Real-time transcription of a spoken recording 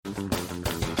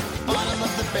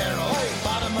barrel,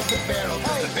 bottom of the barrel,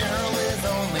 'cause the barrel is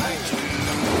only too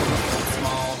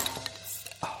small.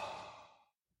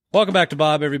 Welcome back to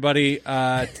Bob, everybody.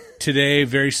 Today,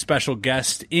 very special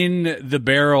guest in the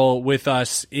barrel with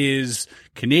us is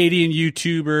Canadian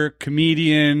YouTuber,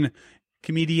 comedian?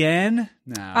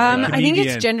 No, I think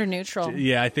it's gender neutral.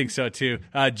 Yeah, I think so too.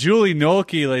 Julie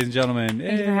Nolke, ladies and gentlemen.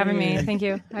 Thank you for having me. Thank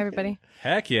you. Hi, everybody.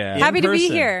 Heck yeah. Happy to be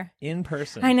here. In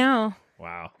person. I know.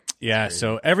 Wow. Yeah,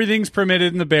 so everything's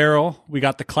permitted in the barrel. We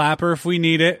got the clapper if we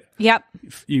need it. Yep.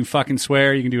 You can fucking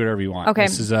swear. You can do whatever you want. Okay.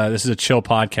 This is a chill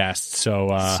podcast. So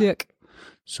Sick.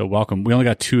 So welcome. We only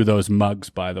got 2 of those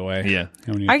mugs, by the way. Yeah.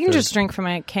 I can just drink from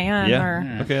a can. Yeah.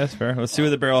 Or... Okay, that's fair. Let's see what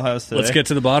the barrel has today. Let's get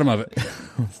to the bottom of it.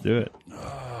 Let's do it.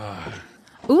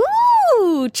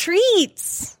 Ooh,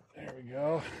 treats. There we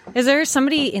go. Is there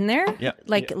somebody in there? Yeah.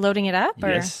 Loading it up? Or?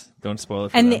 Yes. Don't spoil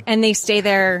it for And them. and they stay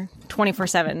there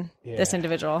 24/7. This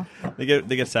individual. They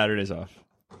get Saturdays off.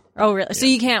 Oh, really? So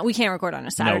we can't record on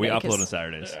a Saturday. No, we upload 'cause- on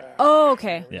Saturdays. Oh,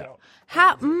 okay. Yeah.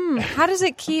 How does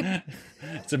it keep?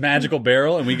 It's a magical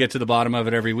barrel, and we get to the bottom of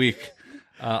it every week.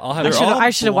 I'll have. I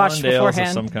should have watched blonde ales of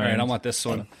beforehand. some All right, kind. I want this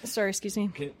one. Sorry, excuse me.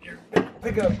 Pick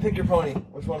your pony.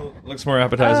 Which one looks more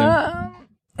appetizing?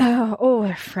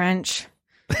 They're French.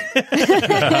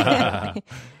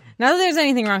 Not that there's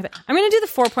anything wrong with it. I'm going to do the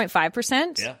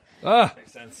 4.5%. Yeah.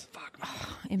 Makes sense.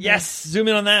 Yes. Zoom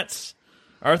in on that.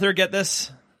 Arthur, get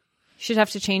this. Should have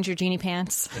to change your genie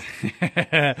pants.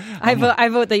 I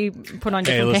vote that you put on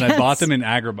Hey, different listen, pants. I bought them in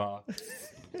Agrabah.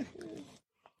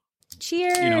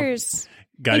 Cheers.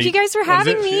 Gotta Thank you eat- guys for what is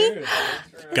having it? me.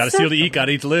 Gotta steal to eat,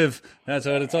 gotta eat to live. That's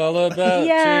what it's all about.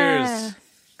 Yeah. Cheers.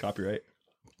 Copyright.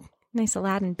 Nice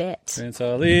Aladdin bit. Prince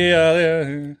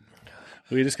Ali,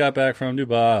 we just got back from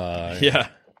Dubai. Yeah.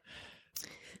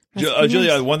 That's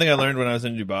Julia, nice. one thing I learned when I was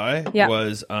in Dubai Yeah.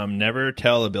 was never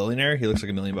tell a billionaire he looks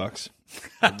like $1 million.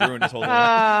 It ruined his whole day.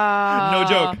 No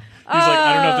joke. He's like,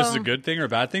 I don't know if this is a good thing or a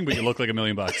bad thing, but you look like $1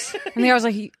 million. And I was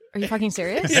like, are you fucking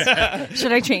serious?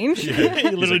 Should I change? He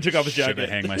literally took off his Should I jacket.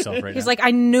 hang myself right He's now? like,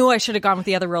 I knew I should have gone with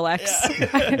the other Rolex.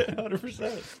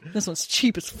 100%. This one's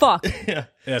cheap as fuck. Yeah,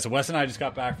 so Wes and I just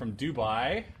got back from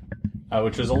Dubai,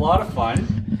 which was a lot of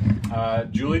fun.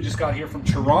 Julie just got here from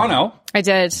Toronto. I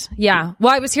did. Yeah.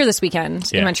 Well, I was here this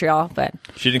weekend Yeah. in Montreal, but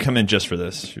She didn't come in just for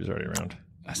this. She was already around.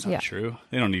 That's not Yeah. true.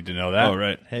 They don't need to know that. Oh,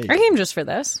 right. Hey. I came just for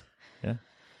this. Yeah.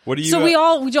 What do you... So we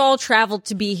all traveled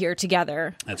to be here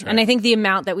together. That's right. And I think the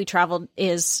amount that we traveled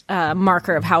is a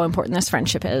marker of how important this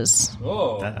friendship is.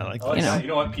 Oh, I like that. that. You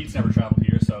know what? Pete's never traveled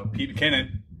here, so Pete McKinnon,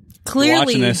 Clearly,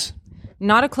 watching this,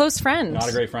 not a close friend. not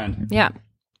a great friend. Yeah.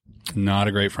 Not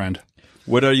a great friend.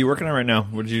 What are you working on right now?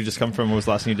 What did you just come from? What was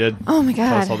the last thing you did? Oh my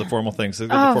Tell us God. all the formal things.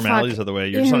 Let's Oh, get the formalities fuck. of the way.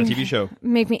 You're just on a TV show.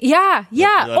 Make me. Yeah. Did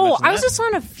I Oh, mention I was that? just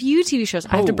on a few TV shows.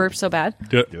 I have to burp so bad.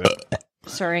 Do it.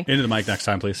 Sorry. Into the mic next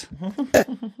time, please.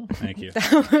 Thank you.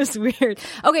 That was weird.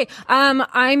 Okay,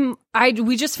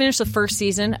 we just finished the first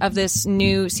season of this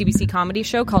new CBC comedy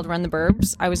show called Run the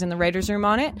Burbs. I was in the writers' room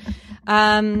on it,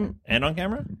 And on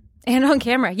camera? and on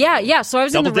camera. Yeah. So I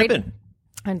was Double in the dipping.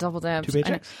 I double dipped. 2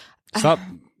 paychecks? Stop.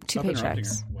 Two Stop interrupting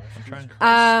paychecks.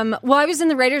 her. Well, I was in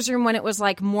the writers' room when it was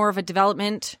like more of a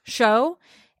development show,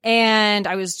 and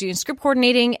I was doing script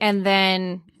coordinating, and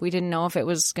then we didn't know if it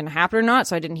was going to happen or not,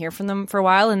 so I didn't hear from them for a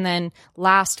while. And then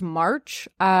last March,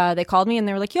 they called me and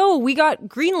they were like, "Yo, we got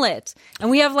greenlit, and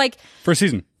we have like First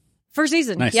season. first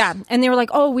season, Nice. yeah." And they were like,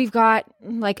 "Oh, we've got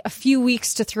like a few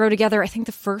weeks to throw together. I think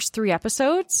the first 3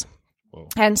 episodes." Whoa.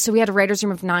 And so we had a writer's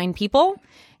room of 9 people.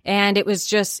 And it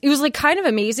was like kind of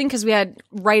amazing because we had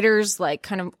writers like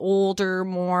kind of older,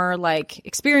 more like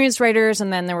experienced writers.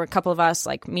 And then there were a couple of us,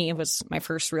 like me, it was my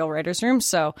first real writer's room.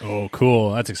 So, Oh,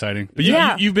 cool. That's exciting. But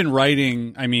Yeah. you've been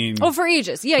writing, I mean, for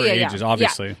ages. Yeah, For yeah. ages,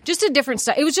 obviously. Yeah. Just a different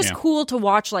stuff. It was just Yeah. cool to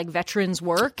watch like veterans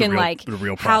work and real- like the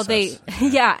real how they,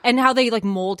 process. and how they like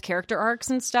mold character arcs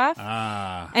and stuff.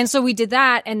 And so we did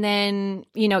that. And then,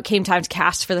 it came time to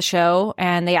cast for the show.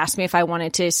 And they asked me if I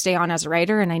wanted to stay on as a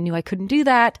writer. And I knew I couldn't do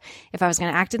that if I was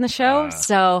going to act in the show.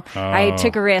 So I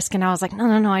took a risk and I was like,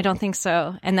 no, I don't think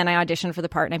so. And then I auditioned for the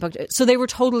part and I booked it. So they were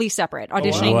totally separate,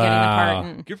 auditioning, wow. getting the part. Wow.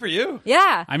 And, Good for you.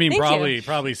 yeah. I mean, thank you.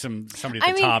 probably somebody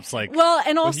at the top's like, well,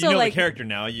 and Well, also you know like, the character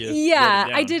now. You wrote yeah, it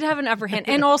down. I did have an upper hand.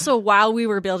 And also while we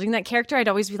were building that character, I'd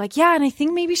always be like, yeah, and I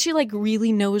think maybe she like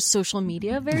really knows social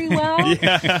media very well.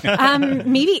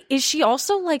 Maybe is she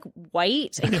also like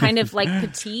white and kind of like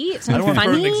petite and I don't want to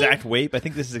funny? put an exact weight, but I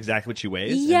think this is exactly what she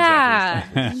weighs. and Yeah.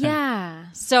 exactly Yeah.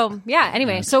 So, yeah,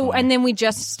 anyway. And then we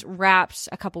just wrapped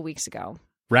a couple weeks ago.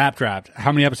 wrapped.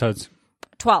 How many episodes?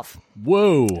 12.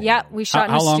 Whoa. Yeah, we shot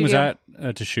in How a long was studio.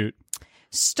 that to shoot?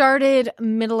 Started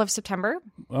middle of September.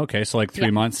 Okay, so like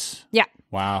 3 months. Yeah.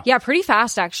 Wow. Yeah, pretty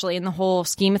fast actually in the whole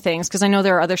scheme of things, because I know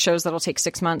there are other shows that'll take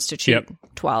 6 months to shoot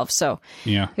 12. So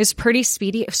yeah, it was pretty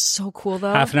speedy. It was so cool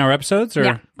though. Half an hour episodes or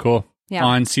Yeah. Cool. Yeah.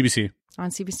 On CBC. On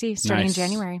CBC starting Nice. in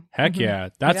January. Heck yeah.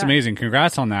 That's amazing.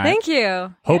 Congrats on that. Thank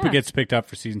you. Hope Yeah. it gets picked up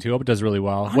for season 2. Hope it does really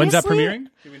well. When's that Honestly, premiering?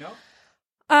 Do we know?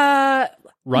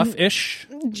 Rough-ish?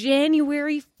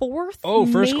 January 4th. Oh,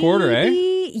 first quarter, eh?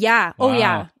 Yeah. Wow. Oh,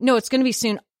 yeah. No, it's going to be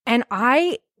soon. And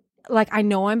I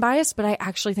know I'm biased, but I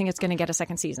actually think it's going to get a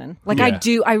second season.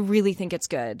 I really think it's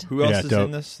good. Who else Yeah, is dope.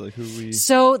 in this? Like, who we?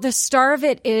 So the star of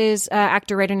it is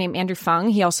actor-writer named Andrew Fung.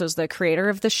 He also is the creator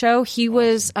of the show. He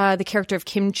was the character of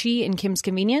Kimchi in Kim's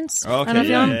Convenience. Oh, I don't know okay, if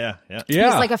you know him. yeah. Yeah.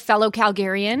 He's like a fellow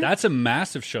Calgarian. That's a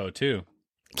massive show, too.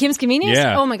 Kim's Convenience?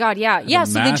 Yeah. Oh my God, yeah. Yeah,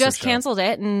 so they massive just show. canceled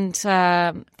it, and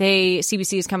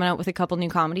CBC is coming out with a couple new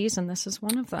comedies, and this is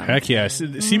one of them. Heck yeah.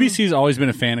 CBC's always been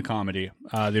a fan of comedy.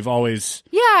 They've always,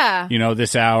 Yeah.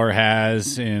 This hour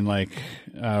has, and like,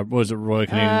 what was it, Royal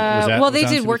Canadian? Well, they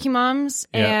was that did on Working Moms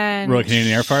Yeah. and Royal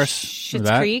Canadian Air Farce? Schitt's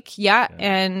That? Creek,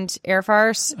 and Air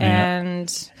Farce, and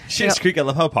Schitt's Creek. I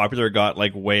love how popular it got.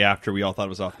 Like way after we all thought it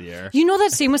was off the air. you know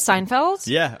that same with Seinfeld?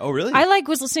 Yeah. Oh, really? I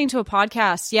was listening to a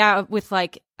podcast, with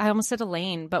I almost said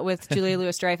Elaine, but with Julia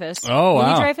Louis-Dreyfus. Oh,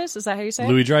 wow. Louis-Dreyfus, is that how you say it?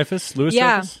 Louis Dreyfus?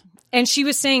 Yeah. And she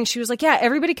was saying, she was like, yeah,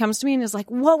 everybody comes to me and is like,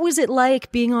 what was it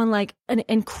like being on like an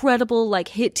incredible like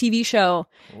hit TV show?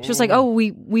 She was like, oh,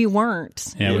 we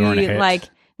weren't. Yeah, we weren't a hit. Like,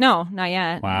 no, not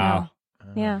yet. Wow.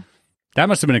 No. Yeah. That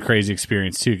must have been a crazy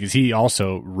experience, too, because he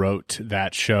also wrote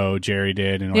that show, Jerry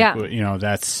did. And,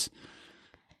 that's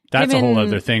Him a whole and,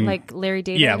 other thing. Like Larry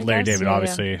David. Yeah, I Larry guess. David, Yeah,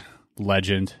 obviously,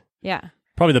 legend. Yeah.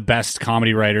 Probably the best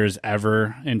comedy writers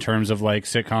ever in terms of like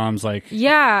sitcoms. Like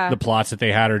Yeah. the plots that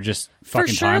they had are just fucking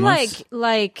For sure, timeless.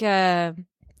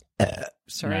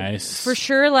 sorry. Nice. For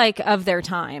sure, like of their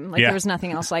time. Like Yeah. there was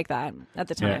nothing else like that at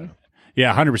the time.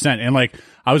 Yeah, 100%. And like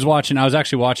I was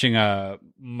actually watching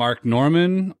Mark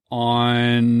Norman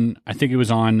on, I think it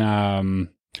was on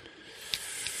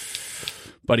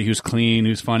Buddy Who's Clean,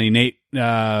 Who's Funny, Nate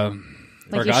Like his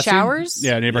Bargatze? showers?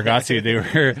 Yeah, Nate Bargatze.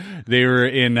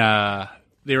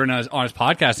 They were on his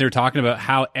podcast. They were talking about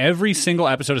how every single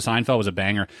episode of Seinfeld was a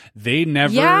banger. They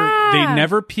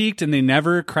never peaked and they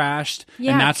never crashed.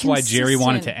 Yeah, and that's why Jerry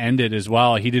wanted consistent. to end it as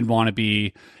well. He didn't want to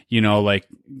be, like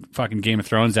fucking Game of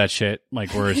Thrones, that shit,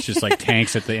 like where it's just like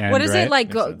tanks at the end. What is right? it like?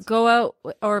 Go out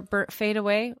or fade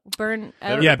away? Burn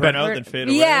out? Yeah, burn but- out then fade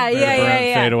away. Yeah, yeah,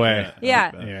 yeah. Fade away.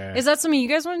 Yeah. Yeah. Is that something you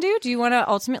guys want to do? Do you want to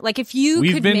ultimate, like if you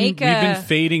We've could been make been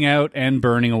fading out and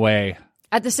burning away.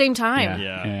 at the same time?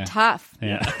 Yeah. Tough.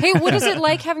 Yeah. Hey, what is it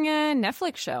like having a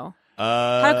Netflix show?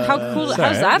 How cool? How sorry.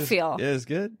 does that feel? Yeah, it's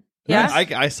good. Yeah?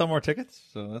 I sell more tickets,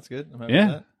 so that's good. I'm happy Yeah.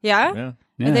 with that. Yeah. Yeah.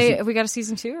 Yeah, Have we got a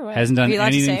season 2 or what? hasn't done Are you allowed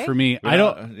to anything say? for me. I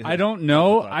don't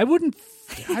know. I wouldn't.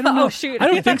 I don't know. Oh, shoot. I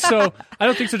don't think so. I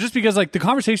don't think so. Just because like the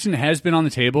conversation has been on the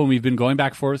table and we've been going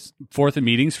back forth in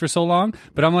meetings for so long.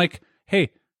 But I'm like, hey,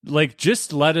 like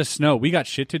just let us know. We got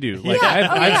shit to do. Like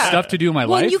I have stuff to do in my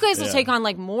Well, life. you guys will take on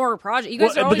like more projects. You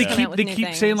guys are but always they coming out with keep new keep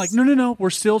things. saying like no, we're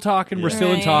still talking, we're still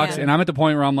in Right, talks, yeah. and I'm at the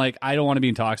point where I'm like, I don't want to be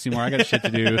in talks anymore. I got shit to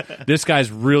do. This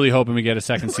guy's really hoping we get a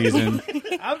second season.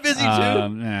 I'm busy too. Nah,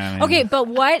 man. Okay, but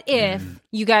what if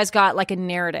you guys got like a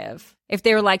narrative? If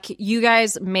they were like, you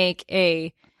guys make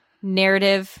a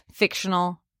narrative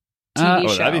fictional TV Oh,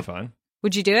 show, that'd be fun.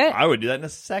 would you do it? I would do that in a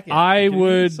second. I Dude,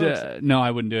 would so excited. no,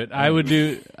 I wouldn't do it. I would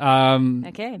do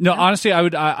Okay. no, honestly, I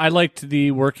would. I liked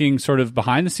the working sort of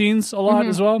behind the scenes a lot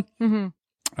as well.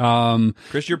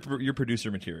 Chris, you're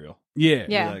producer material. Yeah,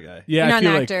 Yeah. You're that guy. yeah. You're I not feel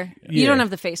an like- actor. yeah. You don't have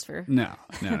the face for. no.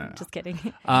 Just kidding.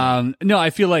 No, I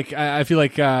feel like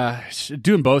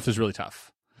doing both is really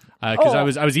tough because I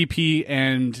was EP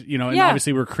and and Yeah.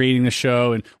 obviously we're creating the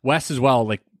show and Wes as well,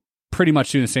 like pretty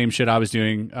much doing the same shit I was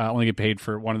doing. Only get paid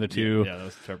for one of the two. Yeah, that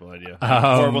was a terrible idea.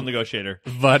 Horrible negotiator.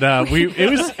 But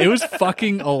it was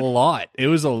fucking a lot. It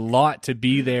was a lot to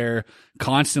be there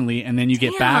constantly, and then you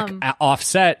get back Damn.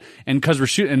 offset, and because we're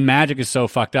shooting, and magic is so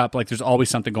fucked up, like there's always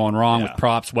something going wrong with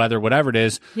props, weather, whatever it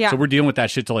is. Yeah. So we're dealing with that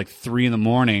shit till like 3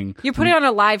 a.m. You're putting on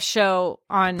a live show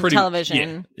on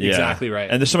television. Yeah, exactly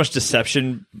right. And there's so much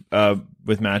deception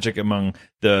with magic among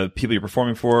the people you're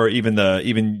performing for, even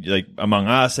like among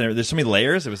us, and there's so many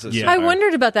layers. It was just I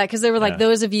wondered about that because there were like Yeah.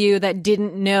 those of you that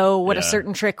didn't know what a Yeah.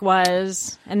 certain trick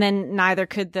was, and then neither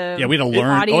could the Yeah, we had to learn.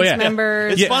 audience Oh, yeah.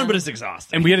 members. It's fun, but it's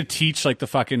exhausting. And we had to teach like the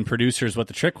fucking producers what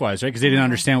the trick was, right? Because they didn't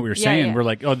understand what we were Yeah, saying. yeah. We're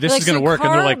like, oh, this Like, is going to so work, and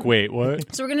they're car- like, wait,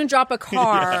 what? So we're gonna drop a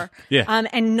car, Yeah.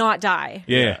 and not die,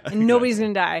 Yeah. and nobody's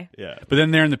gonna die. yeah. But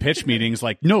then they're in the pitch meetings,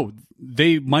 like, no,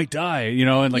 they might die,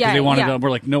 and like Yeah, they wanted yeah. to.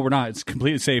 We're like, no, we're not. It's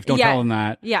completely safe. Don't Yeah. tell them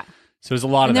that. Yeah, So there's a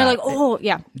lot And of they're that. like, oh,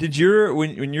 yeah. Did your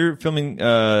when you're filming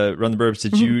Run the Burbs,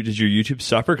 did your YouTube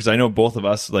suffer? Because I know both of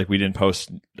us, like, we didn't post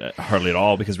hardly at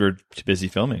all because we were too busy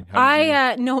filming.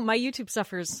 No, my YouTube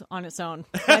suffers on its own.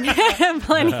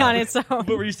 Plenty on its own. But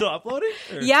were you still uploading?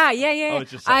 Or? Yeah. Oh,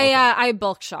 it's just I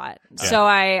bulk shot. So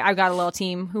I've got a little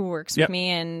team who works with me,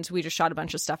 and we just shot a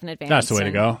bunch of stuff in advance. That's the way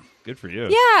to go. Good for you.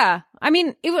 Yeah. I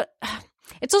mean,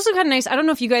 it's also kind of nice. I don't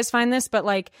know if you guys find this, but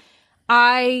like,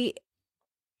 I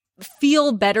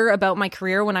feel better about my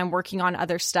career when I'm working on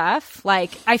other stuff.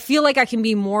 Like, I feel like I can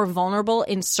be more vulnerable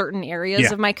in certain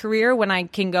areas of my career when I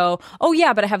can go, oh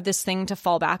yeah, but I have this thing to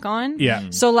fall back on. Yeah.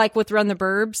 So like with Run the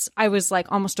Burbs, I was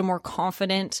like almost a more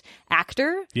confident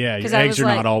actor. Yeah, your 'Cause I eggs was are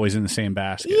like, not always in the same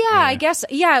basket. Yeah, I guess.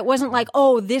 Yeah, it wasn't like,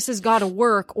 oh, this has got to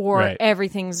work or Right.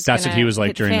 everything's. That's what he was like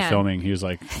hit during the fan. filming. He was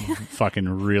like, fucking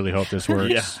really hope this works.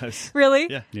 Yeah. Really?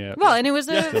 Yeah. Yeah. Well, and it was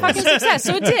a fucking success.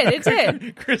 So it did. It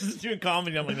did. Chris is doing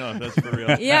comedy. I'm like, no, that's for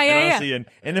real. Yeah. And honestly,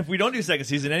 and if we don't do second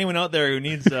season, anyone out there who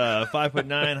needs 5'9",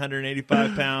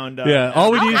 185 pound, Yeah,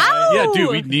 all we need. Ow! Yeah, dude,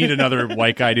 we need another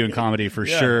white guy doing comedy for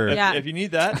sure. Yeah. If you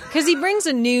need that, Because he brings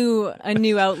a new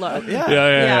outlook.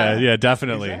 Yeah,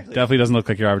 definitely. Definitely doesn't look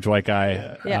like your average white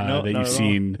guy Yeah. No, that not you've at all.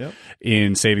 seen Yep.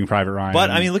 in Saving Private Ryan. but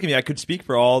I mean, look at me. I could speak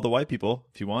for all the white people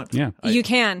if you want. yeah, You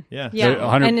can. Yeah. Yeah.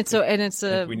 100 And it's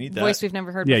a we need that. voice we've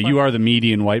never heard yeah, before. you are the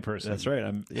median white person. That's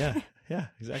right. Yeah,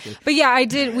 exactly. But yeah,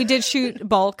 we did shoot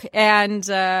bulk, and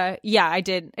I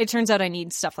did. It turns out I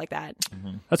need stuff like that.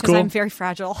 That's Because cool. I'm very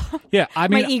fragile. Yeah, I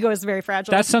My mean, ego is very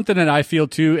fragile. that's something that I feel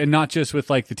too, and not just with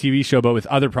like the TV show, but with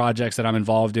other projects that I'm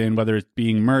involved in, whether it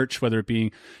being merch, whether it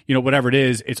being, whatever it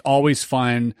is. It's always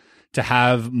fun to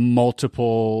have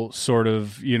multiple sort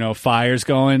of, fires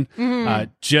going,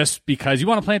 just because you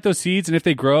want to plant those seeds. And if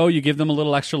they grow, you give them a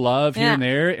little extra love here Yeah. and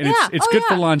there. And Yeah. it's Oh, good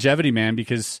for yeah. longevity, man,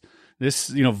 because this,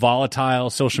 volatile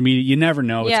social media, you never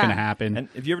know what's Yeah. going to happen. And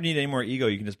if you ever need any more ego,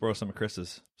 you can just borrow some of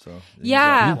Chris's. So you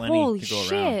Yeah. got plenty Holy to go around.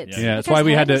 shit. Yeah. yeah, that's Because why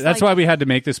we had to. Helen's That's like- why we had to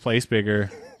make this place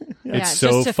bigger. It's so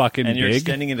just to- fucking And you're big.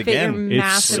 extending it Fit your again. It's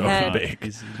massive so head. big.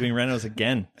 He's doing renos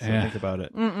again. So Yeah. think about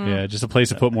it. Yeah, just a place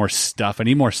to put more stuff. I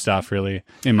need more stuff, really,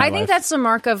 in my I life. think that's the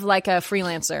mark of like a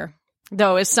freelancer,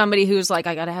 though, is somebody who's like,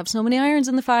 I got to have so many irons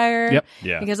in the fire. Yep.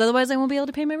 Yeah. Because otherwise I won't be able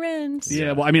to pay my rent.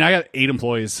 Yeah, well, I mean, I got 8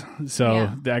 employees, so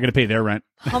Yeah. I got to pay their rent.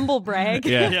 Humble brag.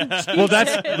 Yeah. Well,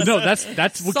 that's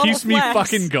what Subtle keeps me flex.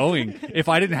 fucking going. If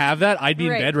I didn't have that, I'd be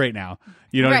in Right. bed right now.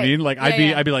 You know what I Right. mean? Like Yeah, I'd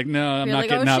yeah. be like, no, I'm You're not like,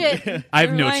 getting oh, up. shit. I have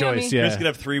They're no relying on choice. me. Yeah. Chris could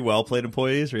have 3 well-played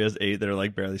employees, or he has 8 that are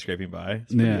like barely scraping by.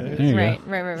 It's pretty Yeah. good. There you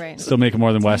Right. go. Still making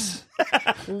more than Wes.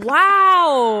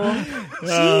 Wow.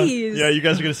 Jeez. Yeah, you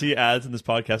guys are going to see ads in this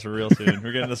podcast for real soon.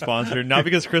 We're getting a sponsor, not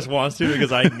because Chris wants to,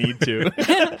 because I need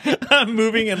to. I'm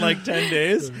moving in like 10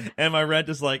 days, and my rent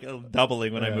is like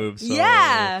doubling when I move. So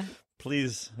Yeah.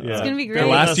 please. Yeah. It's gonna be The great.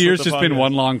 last Us year's with the just been podcast.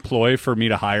 one long ploy for me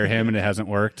to hire him, and it hasn't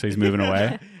worked. So he's moving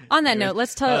away. On that note,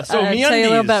 let's tell So you a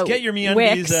little MeUndies, about get your MeUndies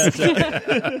Wix.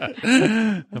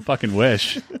 at I fucking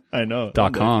wish. I know.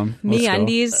 .com. Let's go.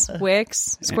 MeUndies,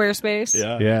 Wix, Squarespace.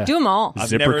 Yeah. Yeah. Do them all. I've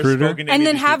never ZipRecruiter. spoken to And any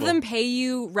then of these have people. them pay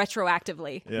you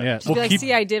retroactively. Yeah. Just be like,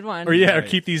 see, I did one. Or yeah, or Right.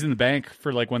 keep these in the bank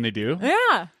for like when they do. Yeah.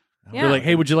 Yeah. They're like,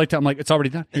 hey, would you like to? I'm like, it's already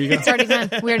done. Here you go. It's already done.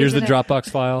 We already Here's the did it. Dropbox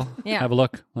file. Yeah. Have a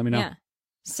look. Let me know. Yeah.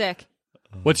 Sick.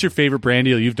 What's your favorite brand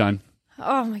deal you've done?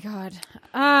 Oh my God.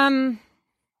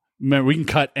 Man, we can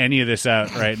cut any of this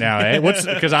out right now, eh?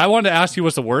 Because I wanted to ask you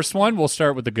what's the worst one. We'll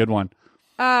start with the good one.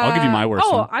 I'll give you my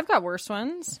worst one. I've got worse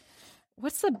ones.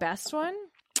 What's the best one?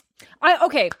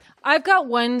 I've got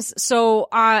ones. So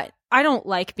I don't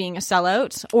like being a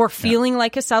sellout or feeling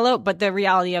like a sellout, but the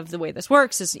reality of the way this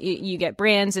works is you get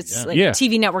brands. It's like Yeah.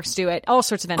 TV networks do it. All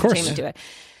sorts of course. entertainment do it.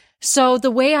 So the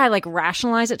way I like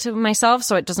rationalize it to myself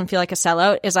so it doesn't feel like a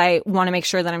sellout is I want to make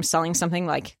sure that I'm selling something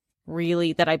like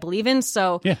really that I believe in.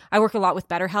 So Yeah. I work a lot with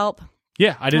BetterHelp.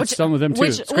 Yeah, I did some with them too.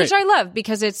 Which It's great. I love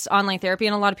because it's online therapy,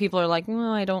 and a lot of people are like,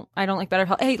 "No, I don't like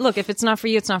BetterHelp." Hey, look, if it's not for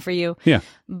you, it's not for you. Yeah.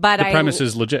 But The premise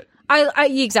is legit. I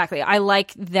exactly. I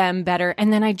like them better.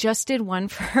 And then I just did one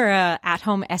for a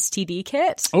at-home STD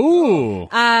kit. Oh,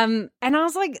 And I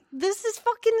was like, "This is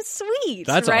fucking sweet,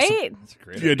 That's right?" awesome. That's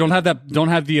great. yeah. Don't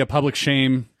have the public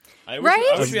shame. I wish,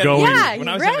 Right? I wish we had Going- it. Yeah, When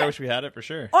I was right? younger, I wish we had it for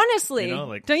sure. Honestly, You know,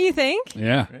 like- don't you think?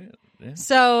 Yeah.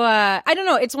 So I don't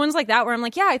know. It's ones like that where I'm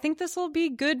like, yeah, I think this will be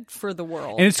good for the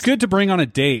world. And it's good to bring on a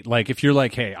date. Like if you're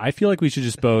like, hey, I feel like we should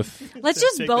just both. Let's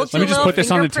just Take both. this- do Let me a just little put this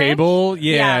on the finger prick. table.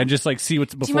 Yeah, Yeah. and just like see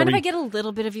what's Do you before mind if we. I get a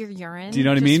little bit of your urine? Do you know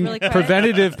what I Just mean? really quick?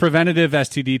 Preventative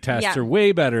STD tests Yeah. are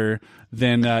way better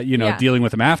than Yeah. dealing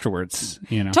with them afterwards.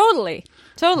 Totally.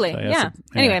 So, Yeah. yeah.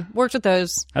 Anyway, worked with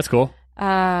those. That's cool.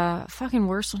 Fucking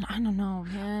worst one. I don't know,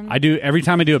 man. I do every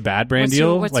time I do a bad brand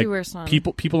deal. What's your worst one?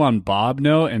 People on Bob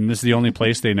know, and this is the only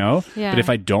place they know. Yeah. But if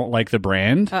I don't like the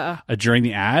brand during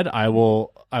the ad, I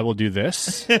will do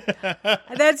this.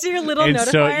 That's your little And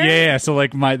notifier. so so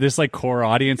like this like core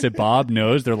audience at Bob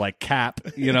knows, they're like, cap,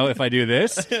 if I do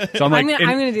this. So I'm like, I'm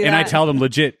gonna do and I that. tell them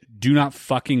legit, do not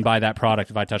fucking buy that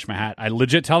product if I touch my hat. I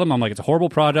legit tell them, I'm like, it's a horrible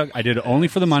product. I did it only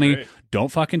for the money. Great. Don't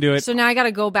fucking do it. So now I got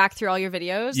to go back through all your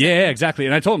videos. Yeah, exactly.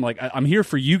 And I told them, like, I'm here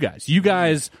for you guys. You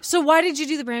guys. So why did you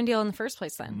do the brand deal in the first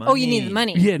place then? Oh, you need the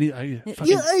money. Yeah, I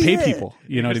fucking pay people.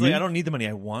 You know what I It's mean? like, I don't need the money.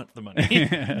 I want the money.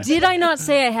 Did I not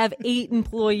say I have 8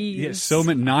 employees? Yeah, so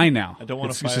many 9 now. I don't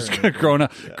want to It's fire just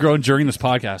anybody. grown during this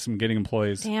podcast. I'm getting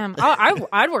employees. Damn.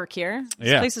 I'd work here. This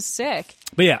Yeah. place is sick.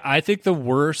 But yeah, I think the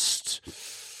worst.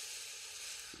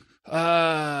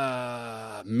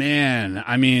 Man,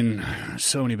 I mean,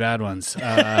 so many bad ones.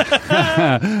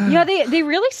 Yeah, they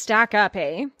really stack up,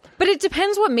 eh? But it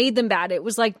depends what made them bad. It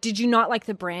was like, did you not like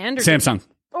the brand? Or Samsung.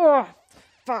 Oh,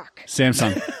 fuck.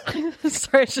 Samsung.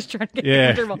 Sorry, I was just trying to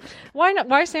get comfortable. Why not?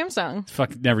 Why Samsung?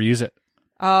 Fuck, never use it.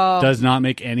 Oh. Does not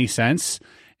make any sense.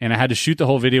 And I had to shoot the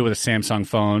whole video with a Samsung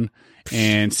phone.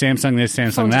 And Samsung this,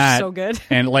 Samsung Phones are that. so good.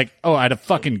 And like, I had a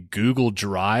fucking Google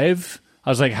Drive. I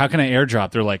was like, how can I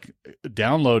airdrop? They're like,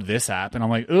 download this app. And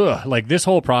I'm like, ugh. Like, this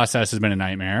whole process has been a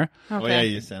nightmare. Okay. Oh yeah,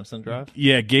 you use Samsung Drive.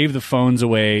 Yeah, gave the phones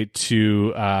away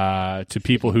to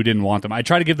people who didn't want them. I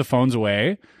try to give the phones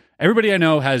away. Everybody I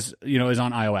know is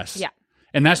on iOS. Yeah.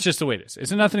 And that's just the way it is. It's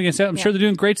nothing against it. I'm sure they're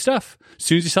doing great stuff. As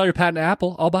soon as you sell your patent to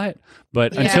Apple, I'll buy it.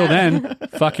 But until then,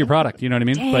 fuck your product. You know what I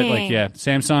mean? But like, yeah,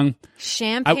 Samsung.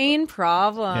 Champagne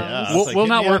problems. Yeah. We'll, like, we'll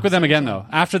not hit me work up, with them again Samsung. though.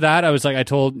 After that, I was like, I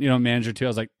told manager too. I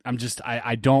was like, I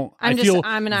feel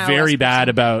I'm an iOS very bad person.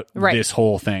 about Right. this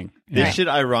whole thing. They Right. should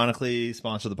ironically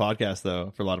sponsor the podcast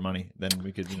though for a lot of money. Then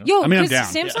we could, Yo, I mean, I'm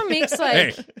because down. Samsung makes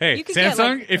like. Hey, you could get,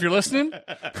 Samsung, like- if you're listening,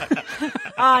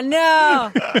 Oh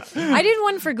no! I did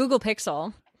one for Google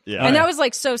Pixel, Yeah. and that was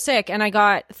like so sick. And I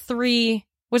got 3.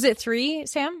 Was it 3,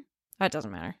 Sam? That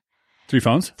doesn't matter. 3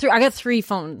 phones, I got 3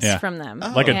 phones Yeah. from them,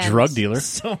 like a And- drug dealer.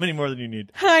 so many more than you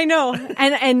need. I know,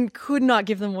 and could not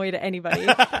give them away to anybody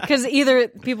because either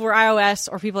people were iOS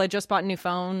or people had just bought new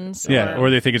phones. Yeah, or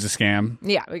they think it's a scam.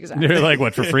 yeah, exactly. They're like,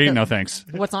 what, for free? No thanks.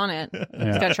 What's on it?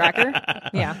 It's got a tracker.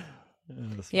 Yeah,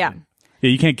 yeah. Yeah,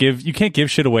 you can't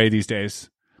give shit away these days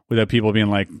without people being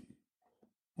like,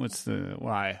 what's the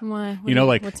why? Why?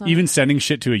 Like what's on even it? sending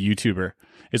shit to a YouTuber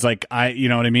is like, you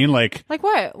know what I mean? Like, Like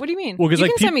what? What do you mean? well, because you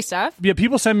like can send me stuff. Yeah,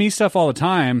 people send me stuff all the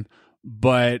time,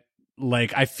 but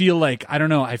like I feel like I don't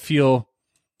know. I feel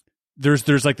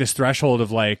there's like this threshold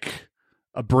of like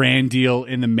a brand deal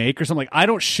in the make or something. Like I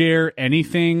don't share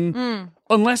anything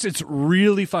unless it's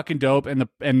really fucking dope and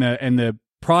the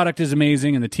product is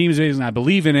amazing and the team is amazing and I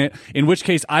believe in it, in which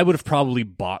case I would have probably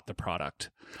bought the product.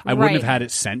 I wouldn't have Right. had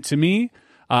it sent to me.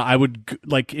 I would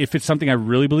like if it's something I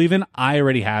really believe in, I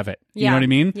already have it. You know what I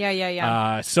mean?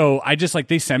 Yeah. So I just like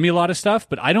they send me a lot of stuff,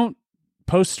 but I don't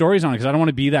post stories on it because I don't want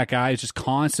to be that guy who's just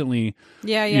constantly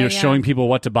showing people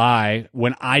what to buy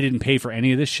when I didn't pay for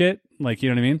any of this shit. Like, you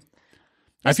know what I mean?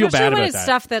 I feel Especially bad when about it's that.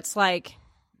 stuff that's like,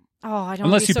 oh, I don't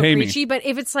Unless want to you be so pay me. preachy, but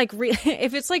if it's like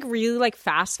if it's like really like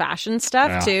fast fashion stuff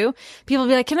Yeah. too, people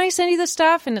be like, "Can I send you this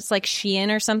stuff?" And it's like Shein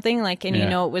or something, like, and Yeah. you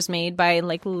know it was made by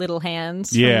like little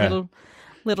hands, Yeah. from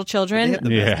little They children. have the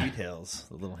Yeah. best details.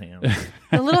 The little hands.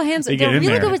 The little hands, They they're get in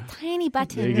really there. good with tiny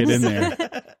buttons. They get in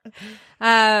there.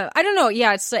 I don't know.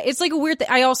 Yeah, it's like a weird thing.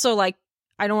 I also like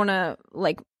I don't want to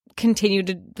like continue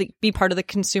to like, be part of the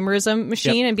consumerism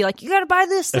machine and be like, you got to buy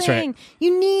this That's thing. right.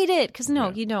 You need it because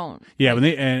you don't. Yeah,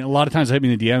 and a lot of times they hit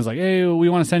me in the DMs like, "Hey, we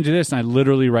want to send you this," and I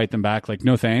literally write them back like,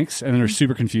 "No, thanks," and then they're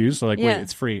super confused. They're like, Yeah. "Wait,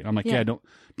 it's free." I'm like, Yeah. "Yeah,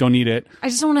 don't need it." I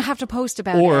just don't want to have to post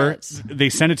about Or it. they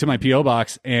send it to my PO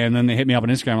box, and then they hit me up on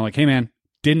Instagram. I'm like, "Hey, man,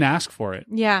 didn't ask for it.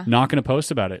 Yeah. Not going to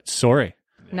post about it. Sorry,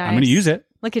 Nice. I'm going to use it.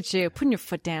 Look at you putting your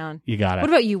foot down. You got it." What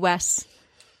about you, Wes?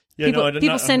 Yeah, People- no, I did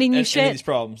people not- sending you any shit? of these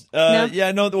problems. No?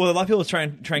 Yeah, no. Well, a lot of people try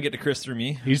and get to Chris through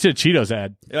me. You just did a Cheetos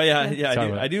ad. Oh yeah. I Sorry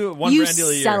do. about I do one You brand deal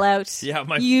a year. sellout.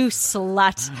 Yeah, You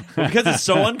slut. because it's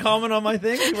so uncommon on my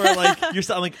thing where like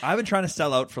I'm like I've been trying to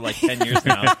sell out for like 10 years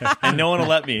now and no one will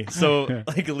let me. So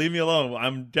like leave me alone.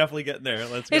 I'm definitely getting there.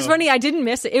 Let's go. It's funny. I didn't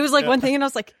miss it. It was like one thing, and I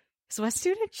was like, "Is Wes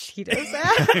doing a Cheetos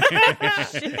ad?"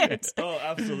 Shit. Oh,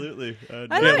 absolutely.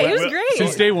 I know, it was great.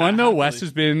 Since day one, though, Wes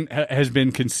has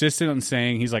been consistent on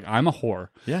saying he's like, "I'm a whore.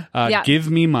 Yeah. Yeah. Give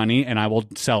me money, and I will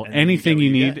sell anything you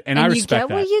you get what you need." get. And I And you respect get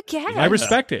that. what you get. I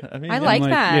respect it. I mean, I yeah, like I'm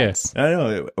like, that. yes. I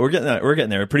know we're getting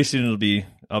there. Pretty soon it'll be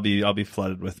I'll be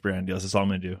flooded with brand deals. That's all I'm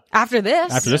gonna do. After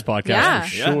this. After this podcast, Yeah. for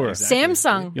sure. exactly.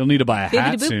 Samsung. You'll need to buy a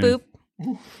hat Biggity boop soon. boop.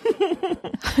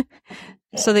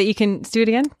 So that you can do it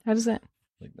again. How does it?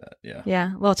 Like that, yeah.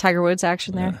 Yeah, a little Tiger Woods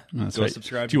action there. Oh, that's Go right.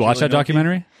 subscribe. Did you watch that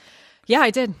documentary? Yeah,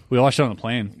 I did. We watched it on the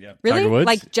plane. Yeah. Really? Tiger Woods?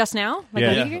 Like just now? Like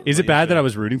Yeah. a week ago? Is it bad that I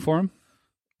was rooting for him?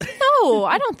 No,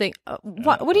 I don't think.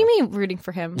 What do you mean rooting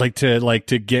for him? Like to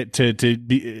get to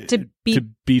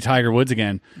be Tiger Woods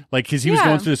again? Like because he was Yeah.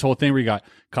 going through this whole thing where he got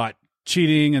caught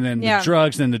cheating, and then Yeah. the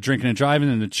drugs, and then the drinking and driving,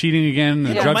 and the cheating again, and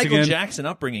the Yeah, drugs Michael again. Jackson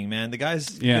upbringing, man. The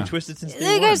guy's Yeah. been twisted since day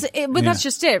Hey, one. guys, but that's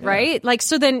just it, right? Like,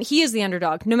 so then he is the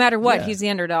underdog. No matter what, Yeah. he's the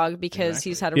underdog because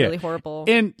he's had a Yeah. really horrible.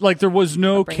 And like there was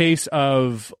no upbringing. case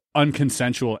of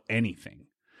unconsensual anything.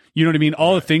 You know what I mean?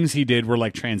 All the things he did were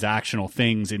like transactional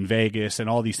things in Vegas and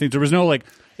all these things. There was no like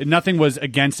nothing was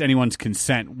against anyone's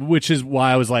consent, which is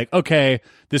why I was like, okay,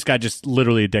 this guy just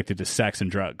literally addicted to sex and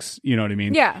drugs. You know what I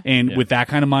mean? Yeah. And with that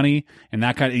kind of money and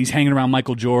that kind of, he's hanging around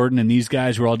Michael Jordan and these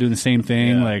guys who are all doing the same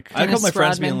thing. Yeah. Like, I had a couple of my Dennis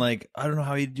friends Rodman. being like, I don't know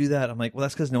how you do that. I'm like, well,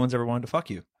 that's because no one's ever wanted to fuck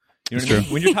you. You know what I mean?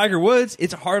 When you're Tiger Woods,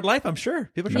 it's a hard life, I'm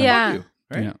sure. People are trying Yeah. to fuck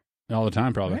you, right? yeah, all the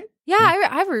time probably. Right? Yeah,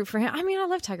 I root for him. I mean, I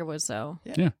love Tiger Woods, though.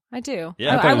 Yeah. I do.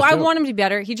 Yeah. I thought it was I dope. want him to be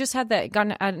better. He just had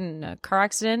got in a car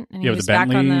accident, and he Yeah, with was the back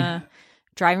on Bentley. the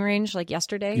driving range like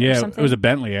yesterday or Yeah, something. it was a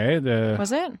Bentley, eh?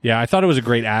 Was it? Yeah, I thought it was a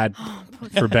great ad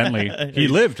for Bentley. He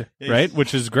lived, right?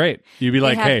 Which is great. You'd be They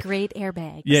like, have hey, great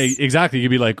airbags. yeah, exactly. You'd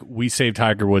be like, we saved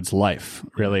Tiger Woods' life.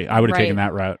 Really, I would have Right. taken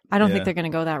that route. I don't Yeah. think they're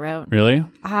going to go that route. Really?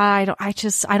 I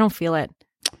don't feel it.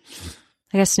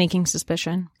 I got a sneaking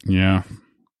suspicion. Yeah.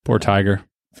 Poor Tiger.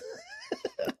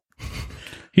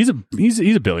 he's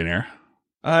a billionaire.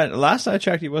 Last I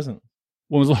checked, he wasn't.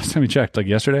 When was the last time you checked? Like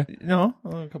yesterday? No, a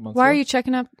couple months Why are ago. you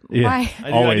checking up? Yeah. Why?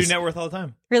 I Always. do net worth all the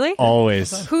time. Really?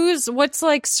 Always. What's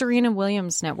like Serena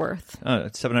Williams' net worth?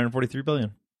 It's 743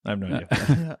 billion. I have no idea.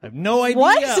 I have no idea.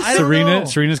 What? I don't know.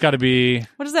 Serena's got to be.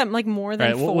 What is that? Like more All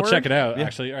than right, four? we'll check it out.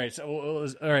 Actually, all right. So,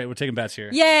 all right, we're taking bets here.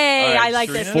 Yay! All right, I like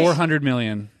Serena? this. 400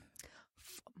 million.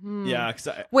 Yeah, because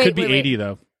Wait, Could be wait, 80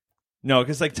 though. no,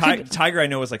 because like Tiger, I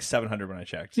know was like 700 when I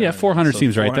checked. Yeah, 400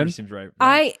 seems right 400 then. Seems right.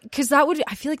 I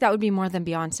feel like that would be more than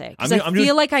Beyonce. Because I'm I doing-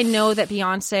 feel like I know that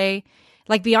Beyonce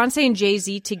and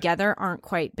Jay-Z together aren't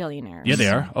quite billionaires. Yeah, they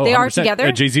are. Oh, They are 100%.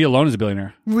 together? Jay-Z alone is a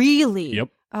billionaire. Really? Yep.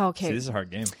 Oh, okay. See, this is a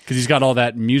hard game. Because he's got all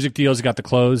that music deals. He's got the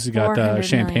clothes. He's got 400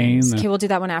 champagne. millions. Okay, we'll do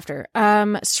that one after.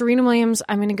 Serena Williams,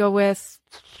 I'm going to go with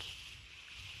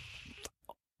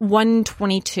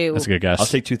 122. That's a good guess. I'll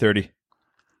take 230.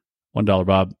 $1,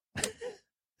 Bob.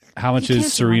 How much You is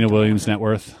can't say Serena $1. Williams' net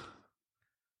worth?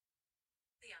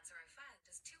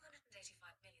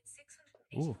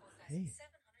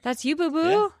 That's you,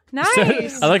 boo-boo.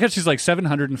 Nice. I like how she's like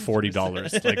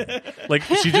 $740. Like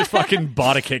she just fucking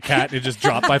bought a Kit Kat and it just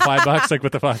dropped by $5. Like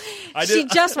what the fuck? She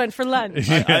just went for lunch.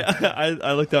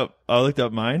 I looked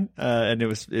up mine, and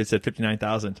it said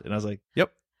 59,000, and I was like,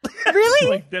 "Yep, Really?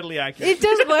 like deadly accurate." It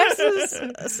does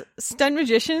what? Stunt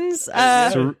magicians.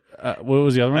 So, what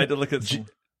was the other I one? had to look at.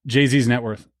 Jay-Z's net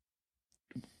worth.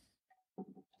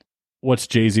 What's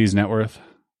Jay-Z's net worth?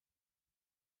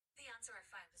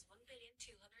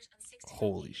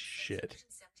 Holy shit!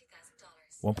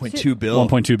 1.2 bill.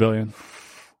 1.2 billion.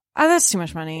 Oh, that's too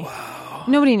much money.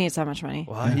 Nobody needs that much money.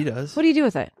 Well, he does. What do you do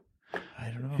with it? I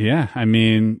don't know. Yeah, I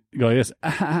mean, go like this.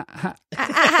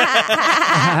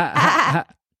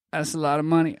 That's a lot of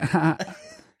money.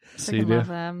 So you Freaking do. love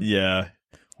them. Yeah.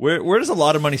 Where does a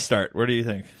lot of money start? Where do you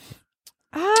think?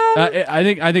 I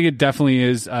think it definitely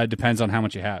is. Depends on how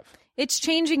much you have. It's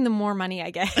changing the more money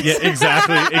I get. Yeah,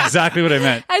 exactly what I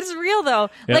meant. It's real though.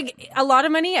 Yep. Like a lot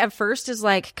of money at first is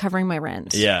like covering my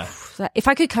rent. Yeah. If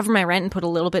I could cover my rent and put a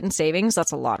little bit in savings,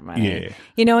 that's a lot of money. Yeah.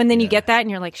 You know, and then you get that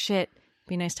and you're like, shit,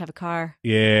 be nice to have a car.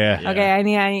 Yeah. Okay, I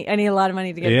need a lot of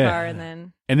money to get Yeah. a car, and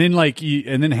then and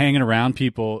then hanging around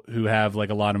people who have like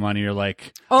a lot of money, you're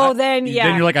like, then then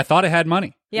you're like, I thought I had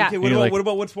money. yeah. Okay, You're like- what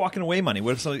about what's walking away money?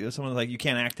 What if someone's like, you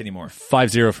can't act anymore?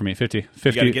 5-0 for me. 50. You got to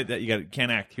 50. get that. You got to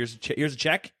can't act. Here's a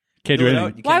check. Can't do Fill it anything.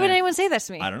 out, you Why can't would act. anyone say this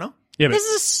to me? I don't know. Yeah, but This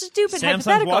is a stupid Samsung's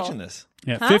hypothetical. watching this.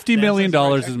 yeah, Huh? $50 million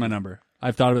Samsung's is my number.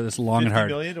 I've thought about this long and 50 hard.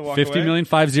 million to walk 50 away? million,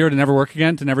 50 to never work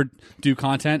again, to never do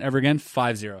content ever again.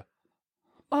 50.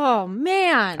 Oh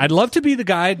man. I'd love to be the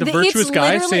guy, the It's virtuous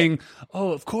guy literally- saying,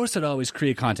 "Oh, of course I'd always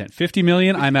create content. 50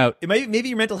 million, I'm out." Maybe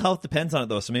your mental health depends on it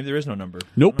though, so maybe there is no number.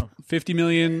 Nope. 50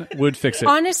 million would fix it.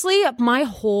 Honestly,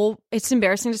 it's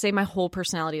embarrassing to say my whole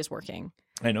personality is working.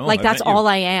 I know. Like I've that's met you. all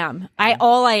I am.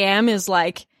 All I am is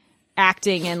like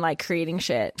acting and like creating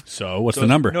shit. So, what's So the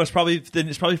number? No, it's probably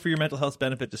for your mental health's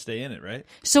benefit to stay in it, right?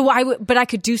 So but I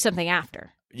could do something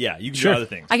after. Yeah, you can Sure. do other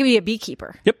things. I could be a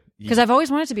beekeeper. Yep. Because I've always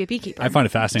wanted to be a beekeeper. I find it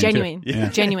fascinating. Genuine. Too. Yeah.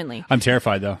 Genuinely. I'm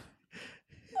terrified though.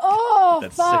 Oh,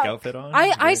 that fuck. sick outfit on.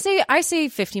 I say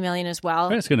 50 million as well.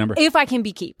 That's a good number. If I can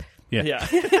beekeep. Yeah. Yeah.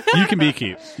 You can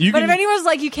beekeep. But if anyone's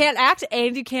like, you can't act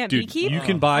and you can't dude, beekeep, you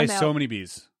can buy I'm out. so many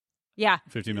bees. Yeah.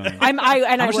 50 million. How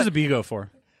much does a bee go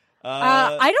for?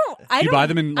 I don't. You buy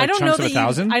them in, like, I don't chunks know of that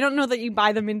 1,000? I don't know that you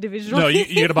buy them individually. No,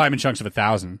 you got to buy them in chunks of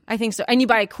 1,000. I think so. And you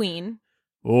buy a queen.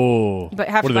 Oh. But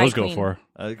have what to do buy those a go queen. for?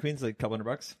 The queen's like a couple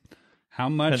 $100. How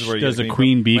much Depends where you does get a the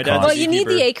queen bee My dad's cost? Well, you need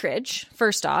beekeeper. the acreage,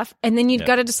 first off. And then you've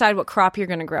got to decide what crop you're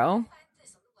going to grow.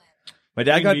 My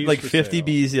dad got Bees like for 50 sale.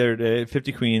 bees the other day,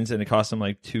 50 queens, and it cost him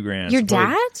like $2,000. Your So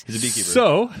probably- dad? He's a beekeeper.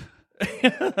 So,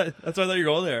 That's why I thought you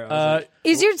were going there. I was like,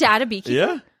 Is your dad a beekeeper?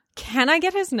 yeah. Can I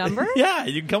get his number? Yeah,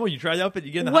 you can come when you try the outfit,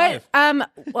 you get in the What? hive.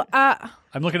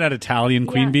 I'm looking at Italian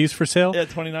queen Yeah. bees for sale. Yeah,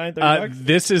 29, 30 bucks.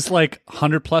 This is like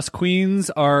 100 plus queens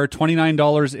are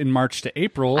 $29 in March to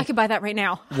April. I could buy that right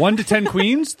now. 1 to 10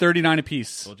 queens, $39 a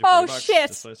piece. Told you Oh, $40. shit.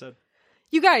 That's what I said.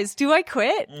 You guys, do I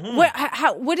quit?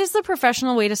 Mm-hmm. What is the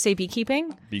professional way to say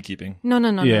beekeeping? Beekeeping. No.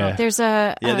 Yeah. There's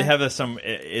a Yeah, they have it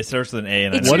starts with an A.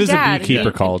 And It's then What your is dad. a beekeeper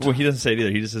Yeah. called? Well, he doesn't say it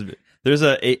either. He just says there's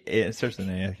it starts with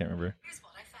an A. I can't remember.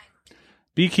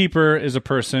 Beekeeper is a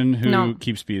person who No.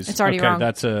 keeps bees. It's already okay, wrong.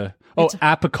 That's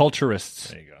apiculturists.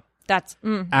 There you go. that's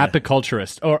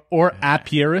Apiculturist or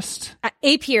apiarist.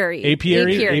 apiary.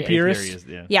 Apiary? Apiary is,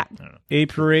 yeah. Yeah. I don't know.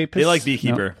 Apiarist. They like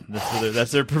beekeeper.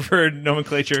 That's their preferred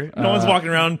nomenclature. No one's walking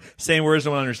around saying words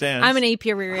no one understands. I'm an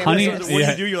apiary. Honey, What do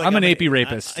you do? You're like, I'm an I'm api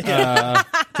rapist. Take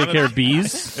care of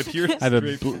bees. A purist. I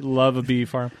have love a bee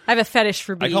farm. I have a fetish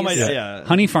for bees. I call my yeah.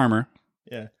 Honey farmer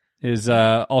Yeah. is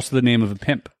also the name of a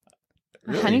pimp.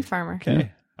 A honey farmer.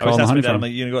 Okay. I always Call him ask my honey dad, I'm farmer.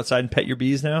 like, you gonna go outside and pet your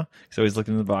bees now? Because I always look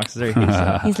in the boxes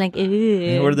there. He's like,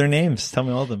 ew. What are their names? Tell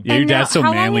me all of them. Yeah, your And dad's so how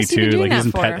long manly has he been too. doing Like he that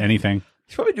doesn't pet for? anything.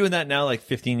 He's probably doing that now, like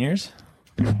 15 years.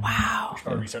 Wow.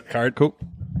 Reset card. Cool.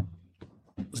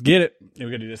 Let's get it. Yeah,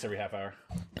 we gotta do this every half hour.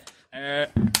 And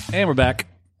we're back.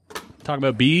 Talking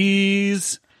about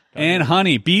bees and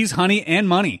honey. Bees, honey, and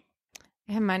money.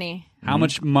 I have money. How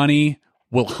much money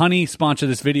will Honey sponsor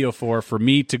this video for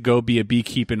me to go be a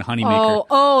beekeeping honey maker?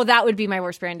 Oh, that would be my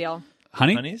worst brand deal.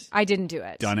 Honey? Honeys? I didn't do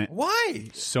it. Done it Why?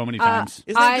 so many times.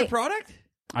 Isn't that a good product?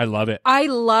 I love it. I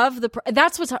love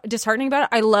that's what's disheartening about it.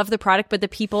 I love the product, but the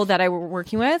people that I were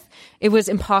working with, it was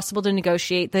impossible to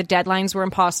negotiate. The deadlines were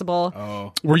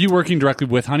impossible. Were you working directly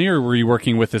with Honey, or were you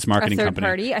working with this marketing third company?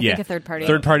 party? I think a third party.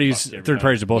 Third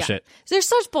parties are bullshit. So they're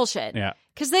such bullshit. Yeah.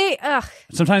 Because they,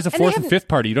 Sometimes the And they fourth and haven't- fifth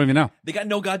party, you don't even know. They got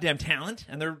no goddamn talent,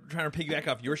 and they're trying to piggyback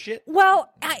off your shit. well,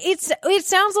 it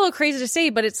sounds a little crazy to say,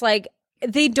 but it's like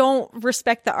they don't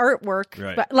respect the artwork.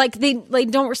 Right. But like they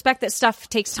don't respect that stuff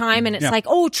takes time, and it's Yeah. like,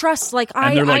 oh, trust. Like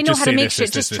And they're like, I know just how to say make this, shit.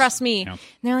 this, Just this, trust this. me. Yeah. And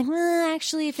they're like, well,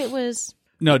 actually, if it was.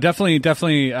 No, definitely,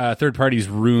 third parties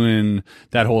ruin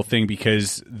that whole thing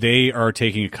because they are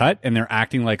taking a cut and they're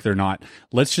acting like they're not.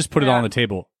 Let's just put it all Yeah. on the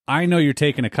table. I know you're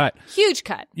taking a cut. Huge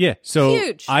cut. Yeah, so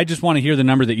Huge. I just want to hear the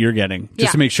number that you're getting just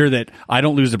Yeah. to make sure that I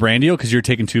don't lose the brand deal because you're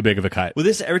taking too big of a cut. Well,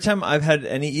 this every time I've had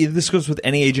this goes with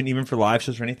any agent, even for live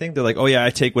shows or anything. They're like, "Oh yeah, I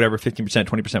take whatever, 15%,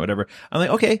 20%, whatever." I'm like,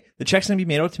 "Okay, the check's gonna be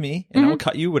made out to me, and I will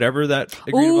cut you whatever that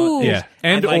agreed Ooh. about." Is. Yeah.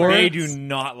 And like, or- they do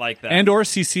not like that. And or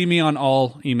CC me on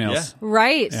all emails. Yeah.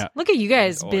 Right. Yeah. Look at you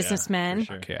guys, Oh, yeah, businessmen. for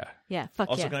sure. Okay, yeah. Yeah. Fuck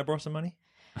Also, yeah. can I borrow some money?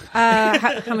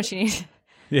 How much you need?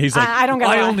 Yeah, he's like, I don't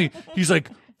got a lot. he's like,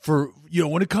 for,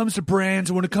 when it comes to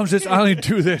brands, when it comes to this, I only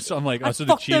do this. I'm like, oh, so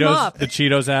the fucked them up.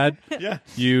 Cheetos ad? Yeah.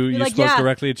 You like, spoke yeah.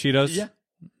 directly at Cheetos? Yeah.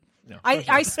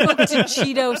 I spoke to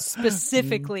Cheeto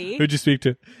specifically. Who'd you speak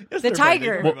to? The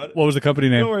tiger. What was the company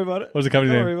name? Don't worry about it. What was the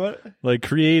company Don't name? worry about it. Like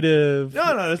Creative.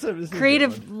 No, that's a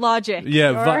Creative Logic. Yeah,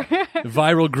 Or-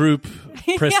 viral group,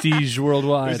 prestige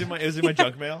worldwide. It was in my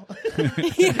junk mail.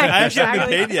 Yeah, I actually haven't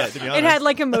exactly. been paid yet, to be honest. It had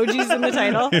like emojis in the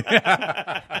title.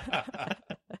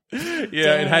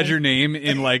 Yeah, it had your name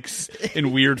in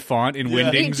in weird font in Hey,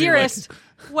 Windings. dearest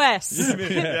Wes,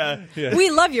 yeah. we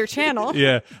love your channel.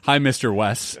 Yeah. Hi, Mr.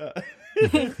 Wes.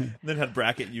 Then had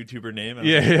bracket YouTuber name. And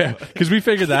Yeah. Because we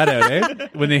figured that out, eh?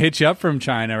 When they hit you up from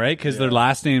China, right? Because their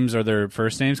last names are their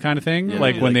first names kind of thing.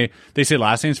 Like when they say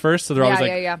last names first, so they're always like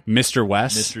yeah. Mr.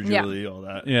 Wes. Mr. Yeah. Julie, all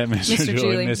that. Yeah, Mr. Mr.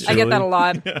 Julie. Miss I get that a Julie.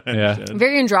 lot. Yeah.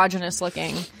 Very androgynous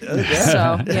looking.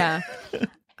 So yeah,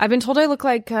 I've been told I look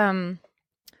like frig.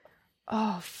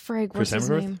 What's Chris his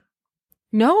Hemsworth? name?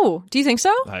 No, do you think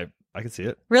so? I can see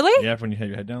it. Really? Yeah, when you have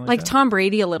your head down like Like that. Tom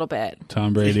Brady a little bit.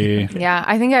 Tom Brady. Yeah,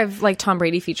 I think I have like Tom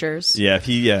Brady features. Yeah, if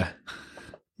he, yeah.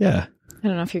 I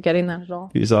don't know if you're getting that at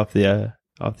all. He's off the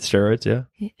steroids,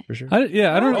 yeah, for sure. I don't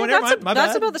Oh, know. never mind. My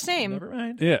that's bad. about the same. Never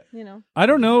mind. Yeah. You know. I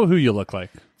don't know who you look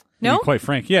like. To No? be quite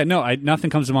frank. Yeah, no, nothing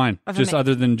comes to mind. Of a Just man.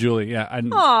 other than Julie. Yeah.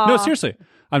 Aw. No, seriously.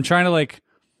 I'm trying to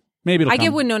maybe it'll I come.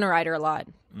 give Winona Ryder a lot.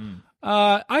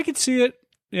 I could see it.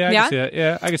 Yeah, I Yeah? can see it.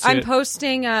 Yeah, I can see I'm it.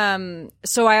 posting.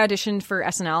 So I auditioned for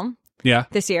SNL Yeah.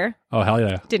 this year. Oh, hell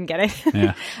yeah. Didn't get it.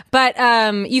 Yeah. But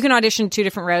you can audition 2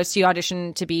 different routes. You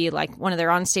audition to be like one of their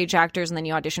onstage actors, and then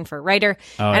you audition for a writer.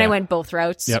 Oh, and I yeah. went both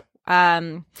routes. Yep.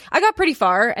 I got pretty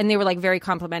far, and they were like very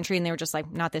complimentary, and they were just like,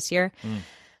 not this year.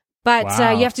 But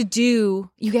Wow.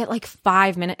 you get like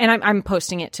 5 minutes, and I'm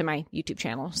posting it to my YouTube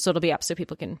channel, so it'll be up so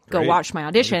people can go Great. watch my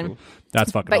audition. Cool.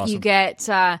 That's fucking But awesome. you get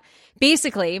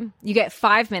basically you get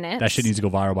 5 minutes. That shit needs to go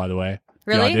viral, by the way.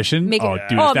 Really? The audition? Make it, oh,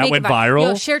 dude, if that make went it viral,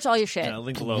 Yo, share it to all your shit. Yeah,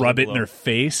 link below, rub link it in below. her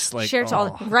face. Like, Share it to oh.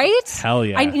 all, right? Hell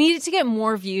yeah. I needed to get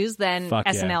more views than Fuck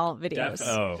yeah. SNL videos.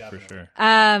 Oh, for sure.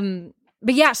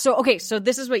 But yeah, so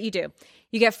this is what you do.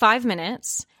 You get 5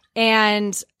 minutes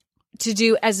and to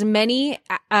do as many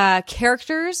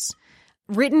characters,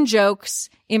 written jokes,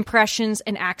 impressions,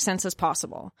 and accents as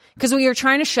possible. Because what you're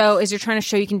trying to show is you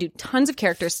can do tons of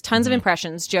characters, tons of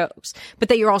impressions, jokes, but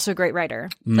that you're also a great writer.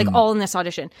 Like all in this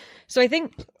audition. So I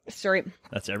think,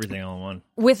 That's everything all in one.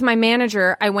 with my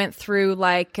manager, I went through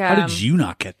like... How did you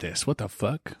not get this? What the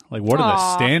fuck? Like, what are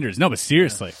the standards? No, but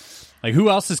seriously. Like, who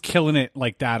else is killing it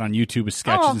like that on YouTube with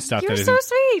sketches and stuff? You're that so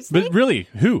isn't- sweet. But really,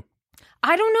 who?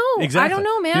 I don't know. Exactly. I don't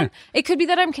know, man. Yeah. It could be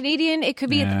that I'm Canadian. It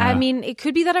could be, Yeah. it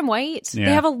could be that I'm white. Yeah.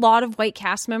 They have a lot of white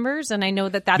cast members, and I know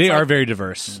that that's They like, are very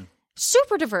diverse.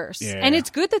 super diverse. Yeah. And it's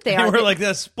good that they And are. we're like,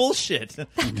 that's bullshit. No,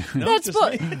 That's just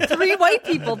me. 3 white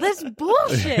people. That's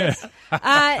bullshit.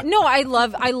 No, I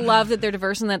love that they're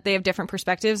diverse and that they have different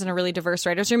perspectives and a really diverse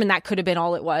writers' room, and that could have been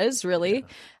all it was, really.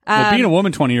 Well, being a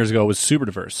woman 20 years ago was super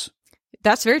diverse.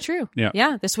 That's very true. Yeah.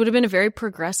 Yeah. This would have been a very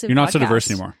progressive You're not so podcast. diverse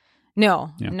anymore.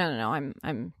 No, Yeah. no.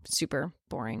 I'm super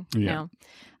boring Yeah.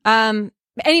 now.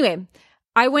 Anyway,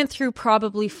 I went through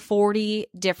probably 40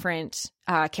 different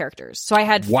characters. So I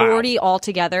had Wow. 40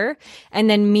 altogether, and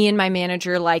then me and my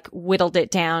manager like whittled it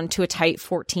down to a tight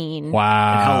 14.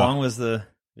 Wow. And how long was the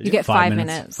video? You get 5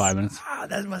 minutes. 5 minutes. Ah,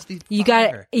 that must be You got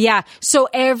fire. yeah. So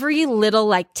every little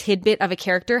like tidbit of a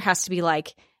character has to be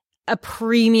like a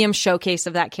premium showcase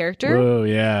of that character. Whoa,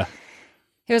 yeah.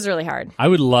 It was really hard. I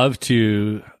would love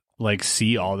to like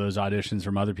see all those auditions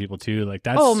from other people too. Like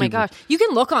that's Oh my super- gosh. You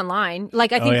can look online.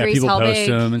 Like I think yeah, Grace people post Helbig.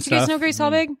 them and Do you guys stuff. know Grace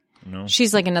Helbig? No.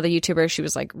 She's like another YouTuber. She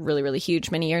was like really, really huge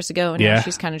many years ago, and Yeah. now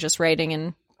she's kind of just writing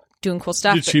and doing cool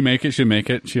stuff. Did she make it? She make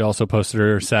it. She also posted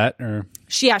her set or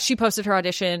She posted her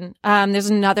audition. There's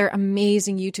another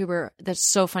amazing YouTuber that's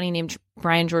so funny named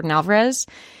Brian Jordan Alvarez.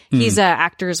 He's an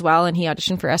actor as well, and he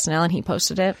auditioned for SNL and he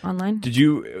posted it online. Did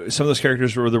you? Some of those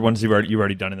characters were the ones you've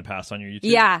already done in the past on your YouTube.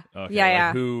 Yeah. Okay, Yeah, like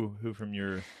yeah. Who from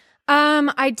your?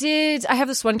 I have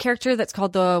this one character that's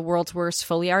called the world's worst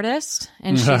Foley artist,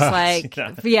 and she's like,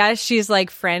 she's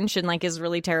like French and like is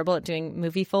really terrible at doing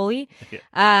movie Foley.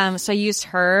 So I used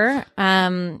her.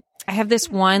 I have this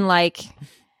one like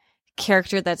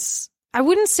character that's, I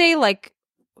wouldn't say like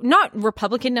not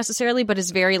Republican necessarily, but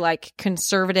is very like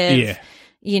conservative. Yeah.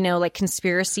 You know, like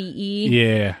conspiracy-y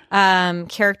yeah,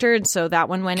 character, and so that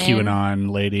one went in. QAnon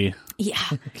lady. Yeah.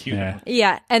 Yeah,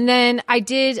 Yeah, and then I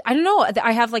don't know,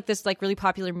 I have like this like really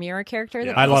popular mirror character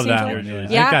that I people love seem to that like. one. Yeah. I Yeah.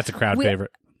 think that's a crowd favorite.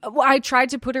 Well, I tried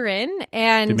to put her in,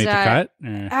 and Did it make the cut?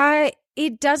 Or-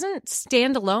 it doesn't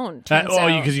stand alone. turns out.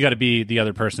 because you got to be the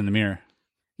other person in the mirror.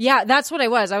 Yeah, that's what I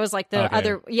was. I was like the Okay.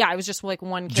 other. Yeah, I was just like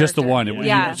one character. Just the one. It-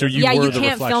 Yeah, so you yeah, were you the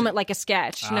can't reflection. film it like a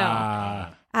sketch. No.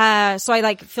 So I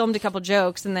like filmed a couple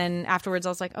jokes, and then afterwards I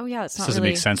was like, oh yeah, it's This not doesn't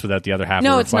really. make sense without the other half.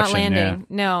 No, of the it's not reflection. landing.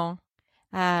 No.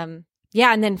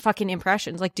 Yeah, and then fucking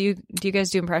impressions. Like, do you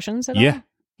guys do impressions at Yeah. all?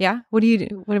 Yeah. What do you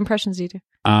do? What impressions do you do?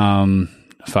 Yeah.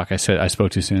 Fuck. I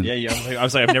spoke too soon. Yeah. I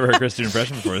was like, I've never heard Chris do an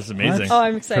impression before. This is amazing. Oh,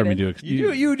 I'm Heard excited. me do.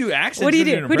 You do accents. What do you in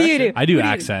do? an Who do you impression? do? I do What do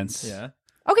you- accents. Yeah.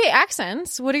 Okay,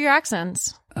 accents. What are your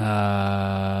accents? This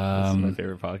is my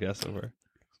favorite podcast so far.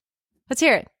 Let's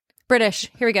hear it. British.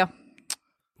 Here we go.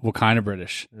 What kind of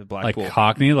British? The Like Blackpool.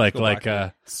 Cockney? Like Go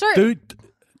Blackpool. Start.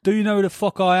 do you know who the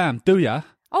fuck I am? Do ya?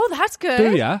 Oh, that's good.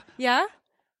 Do ya? Yeah.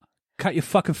 Cut your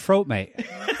fucking throat, mate.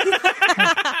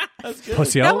 That's good.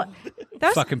 Pussy-o. That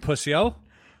was, Fucking pussy-o.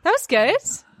 that was good.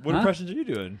 What impressions are you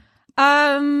doing?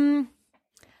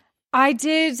 I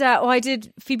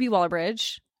did Phoebe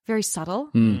Waller-Bridge. Very subtle.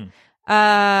 Hmm.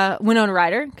 Winona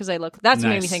Ryder, because that's what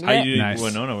made me Nice. think of How it. you do Nice.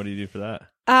 Winona? What do you do for that?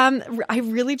 I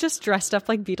really just dressed up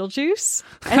like Beetlejuice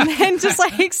and then just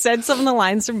like said some of the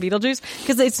lines from Beetlejuice,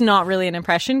 because it's not really an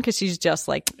impression, because she's just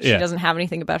like, she Yeah. doesn't have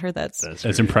anything about her that's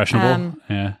It's impressionable.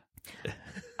 Yeah.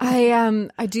 I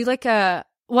do like I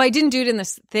didn't do it in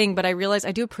this thing, but I realized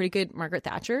I do a pretty good Margaret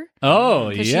Thatcher. Oh,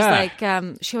 Because yeah. she's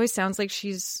like, she always sounds like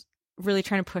she's really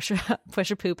trying to push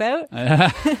a poop out.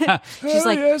 She's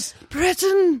like, yes.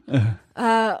 Britain.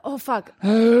 Oh fuck.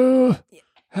 Oh,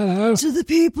 hello. To the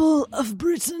people of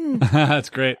Britain. That's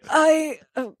great. I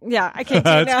can't do it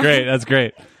now. That's great. That's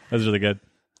great. That's really good.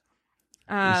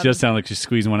 It just sounds like she's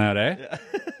squeezing one out, eh? Yeah.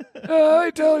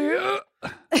 I tell you.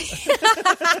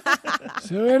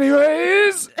 So,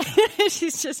 anyways,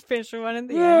 she's just finishing one in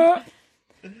the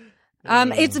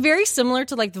end. It's very similar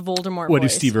to like the Voldemort. What do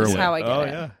voice, Steve Irwin? Is how I get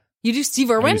it. Yeah. You do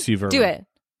Steve Irwin? Steve Irwin. Do it.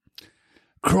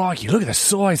 Crikey, look at the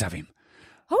size of him.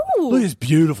 Oh, Look at this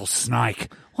beautiful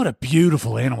snake. What a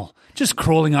beautiful animal. Just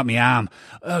crawling up my arm.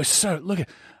 Oh, so look at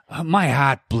my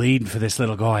heart bleeding for this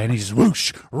little guy. And he just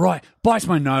whoosh, right, bites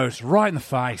my nose right in the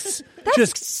face. That's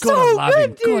just so gotta love good,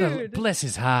 him. dude. Gotta bless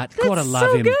his heart. that's Gotta love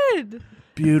so him. good.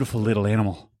 Beautiful little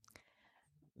animal.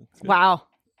 Wow.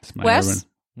 It's my Wes? Irwin.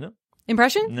 No.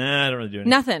 Impression? Nah, I don't really do anything.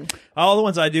 Nothing. All the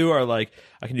ones I do are like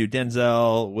I can do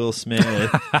Denzel, Will Smith,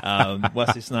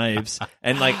 Wesley Snipes,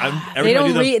 and like They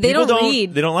don't read. They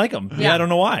don't like them. Yeah, I don't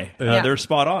know why. Yeah. They're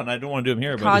spot on. I don't want to do them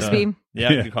here. But, Cosby.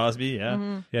 yeah, Cosby.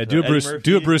 Yeah, Yeah, So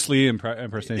do a Bruce Lee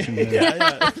impersonation.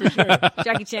 yeah, for sure.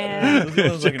 Jackie Chan. Those are the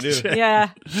ones I can do. Yeah.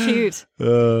 Shoot.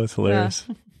 It's hilarious.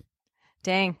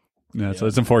 Dang. Yeah, so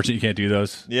it's unfortunate you can't do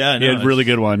those. Yeah, You had a really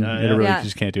good one. Yeah, You had a really, yeah. you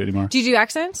just can't do it anymore. Do you do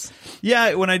accents?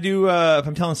 Yeah, when I do, if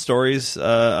I'm telling stories,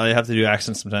 I have to do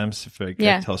accents sometimes. If I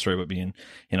tell a story about being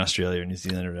in Australia or New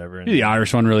Zealand or whatever. And, You do the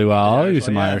Irish one really well. Irish You do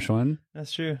some one, yeah. Irish one.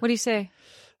 That's true. What do you say?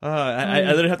 I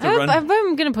literally have to run. I'm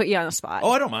going to put you on the spot.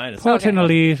 Oh, I don't mind. It's Put in a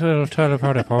leaf, little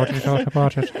teleport, about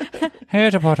it.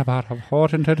 Here to put about it,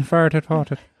 important and inverted,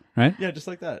 about it. Right? yeah, just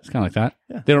like that. It's kind of like that.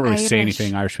 Yeah. They don't really say Irish.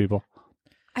 anything, Irish people.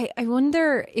 I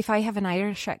wonder if I have an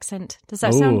Irish accent. Does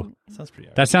that Ooh. sound Sounds pretty.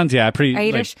 That sounds, pretty,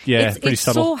 Irish? pretty It's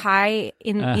subtle. so high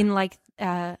in like,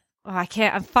 I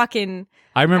can't,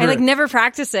 I remember I like never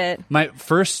practice it. my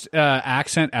first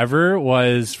accent ever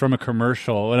was from a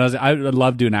commercial. And I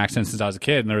loved doing accents since I was a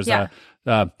kid. And there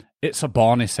was it's a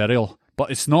bonny cereal,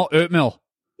 but it's not oatmeal.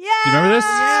 Yeah. Do you remember this?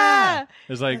 Yeah.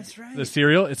 It's like the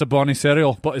cereal, it's a bonny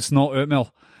cereal, but it's not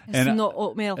oatmeal. It's not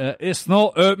oatmeal. It's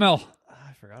not oatmeal.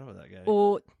 I forgot about that guy.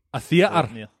 Oat. A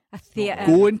theatre. A theatre.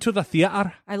 Go into the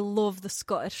theatre. I love the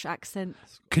Scottish accent.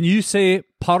 Can you say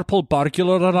purple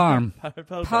burglar alarm?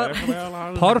 Purple burglar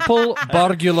alarm. Purple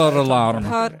burger.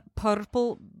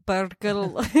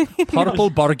 Purple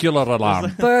burglar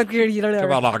alarm. Burger. There's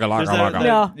that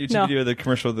No, YouTube no. video of the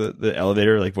commercial, the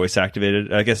elevator, like voice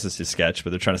activated. I guess it's a sketch, but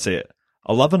they're trying to say it.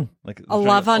 11, like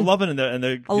 11. 11, and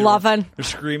they're 11. They're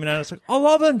screaming at it. It's like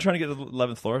 11, trying to get to the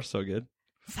 11th floor. So good.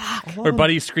 Fuck. Or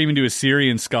Buddy's screaming to his Siri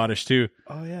in Scottish too.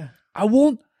 Oh yeah. I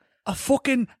want a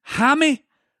fucking hammy.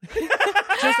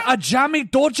 Just a jammy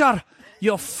dodger.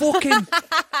 You fucking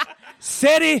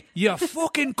Siri, you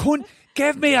fucking cunt.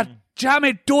 Give me a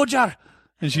jammy dodger.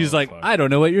 And she's like, I don't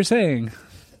know what you're saying.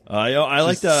 I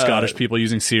like the Scottish people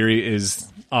using Siri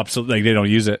is absolute, like they don't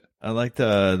use it. I like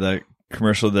the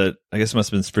commercial that I guess it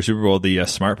must have been for Super Bowl, the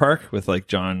Smart Park with like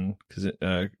John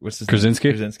what's his Krasinski?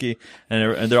 name? Krasinski,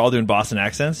 and they're all doing Boston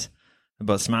accents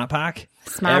about Smart Pack.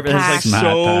 Smart There's Pack. like Smart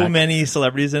so Pack. many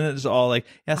celebrities in it. It's all like,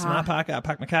 yeah, Smart Pack, I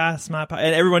pack my car, Smart Pack,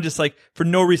 and everyone just like for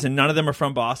no reason. None of them are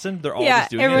from Boston. They're all just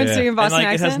doing everyone's it. doing Boston and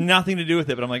like it has accent. nothing to do with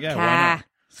it. But I'm like, yeah, why Ah, not?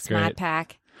 Smart great.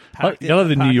 Pack. I love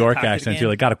the New York accent too.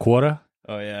 Like, Like, got a quarter?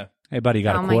 oh yeah. Hey, buddy, you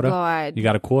got Oh a my quarter? God. You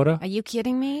got a quarter? Are you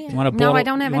kidding me? want a No, bottle- I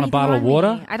don't have you want a anything bottle of on me.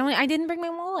 water? I didn't bring my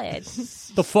wallet.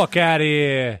 The fuck out of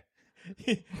here.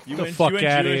 You The fuck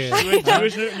outta here. You went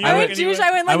Jewish. I went Jewish.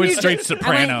 I went like I went New straight Jer-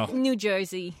 soprano. I went New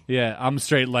Jersey. Yeah, I'm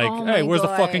straight like, Oh hey, my where's the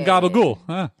God. fucking gabagool?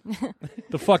 Huh?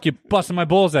 The fuck, you busting my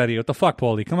balls out of you. What the fuck,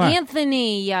 Paulie? Come on.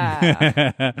 Anthony,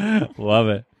 Love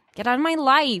it. get out of my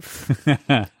life.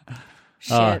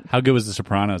 Shit. How good was The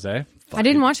Sopranos, eh? I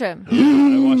didn't watch it.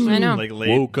 I watched it I know. like late.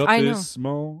 Woke up I know. this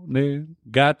morning,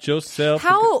 got yourself.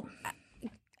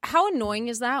 How annoying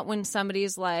is that when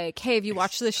somebody's like, "Hey, have you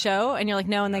watched this show?" and you're like,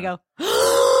 "No," and they go,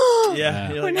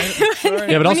 Yeah, you're like, I'm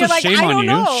sorry. Yeah, but when also you're like, shame I on don't you.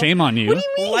 know. Shame on you. "What do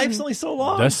you mean?" Life's only so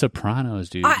long. The Sopranos,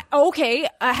 dude. Okay,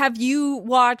 have you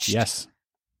watched? Yes,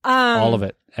 all all of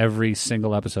it. Every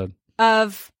single episode.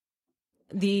 of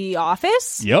The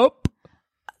Office, Yep.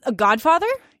 Godfather,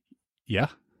 Yeah.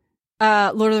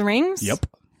 Lord of the Rings, Yep.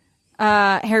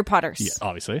 Harry Potter's. Yeah,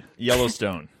 obviously.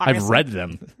 Yellowstone. I've read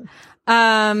them.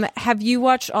 Have you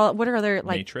watched all? What are other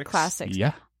like Matrix? classics?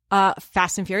 Yeah.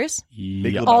 Fast and Furious,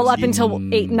 Yeah. all up until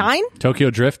 8, 9. Tokyo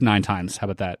Drift 9 times. How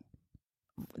about that?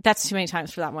 That's too many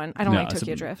times for that one. I don't No, like it's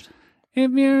Tokyo a- Drift.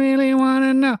 If you really want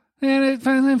to know, then it's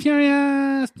Fast and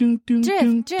Furious. Drift.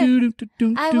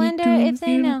 I wonder if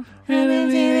they know.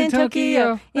 Haven't seen in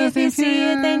Tokyo. If you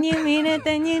see it, then you mean it.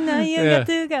 Then you know you Yeah. got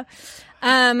to go.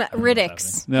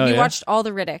 Riddicks. No, Have you yeah. watched all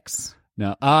the Riddicks?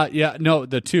 No. Yeah. No,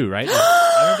 the 2, right?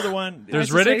 I remember the one. There's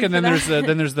just Riddick, waiting and then for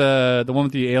there's the one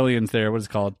with the aliens there. What is it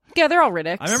called? Yeah, they're all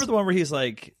Riddicks. I remember the one where he's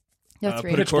like, No,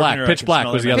 3. put a Pitch cork in Black. her, I Pitch can Black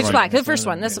smell was her the other Pitch breath. one. Black. That's the first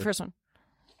one. That's the first one.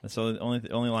 That's the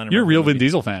only line. I You're a real remember. Vin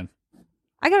Diesel fan.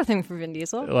 I got a thing for Vin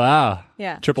Diesel. Wow.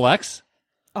 Yeah. Triple X?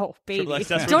 Oh, baby. That's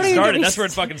where Don't it even get started. me That's where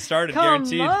it fucking started. Come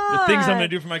Guaranteed. The on. things I'm gonna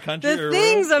do for my country. The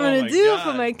things I'm going to do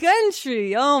for my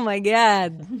country. Oh, my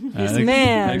God. This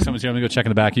man. I think someone's here. I'm going to go check in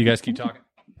the back. You guys keep talking.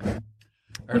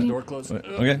 Or the door closed.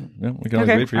 Okay, yeah, we can always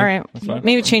Okay. wait for you. All right. That's fine.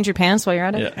 Maybe change your pants while you're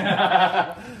at it.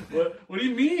 Yeah. What do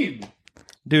you mean?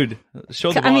 Dude,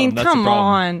 show the I bottom. mean, That's come the problem.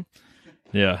 on.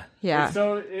 Yeah. Yeah.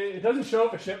 So it doesn't show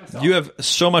up a shit myself. You have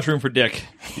so much room for dick.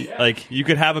 Like, you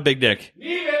could have a big dick.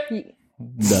 Need it.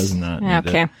 Does not. need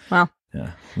Okay. it. Well,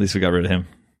 Yeah. At least we got rid of him.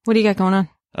 what do you got going on?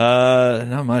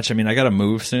 Not much. I mean, I got to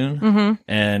move soon,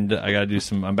 and I got to do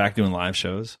some. I'm back doing live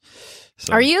shows.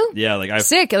 So, Are you? Yeah. Like I have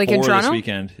Sick, like in 4 Toronto? this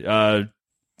weekend.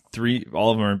 3.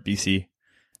 All of them are in BC.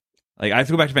 Like I have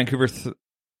to go back to Vancouver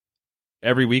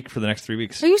every week for the next 3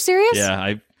 weeks. Are you serious? Yeah.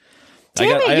 I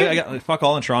Damn got. it, I got like, fuck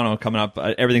all in Toronto coming up.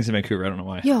 Everything's in Vancouver. I don't know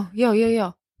why. Yo. Do you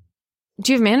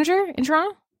have a manager in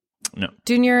Toronto? No.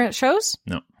 Doing your shows?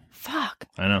 No. Fuck.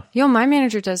 I know. Yo, my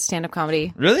manager does stand-up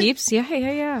comedy. Really? Peeps?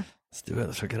 Yeah. Let's do it.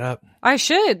 Let's hook it up. I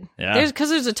should. Yeah. Because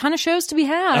there's a ton of shows to be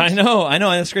had. I know. And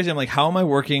it's crazy. I'm like, how am I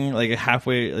working like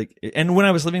halfway? Like, and when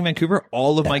I was living in Vancouver,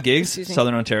 all of my gigs, Excuse me.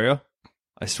 Southern Ontario.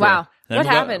 I swear. Wow. And What I moved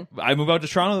happened? I moved out to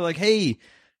Toronto. They're like, hey,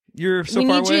 you're so We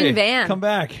far need you away. in van. Come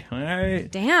back. All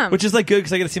right. Damn. Which is like good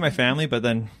because I get to see my family. But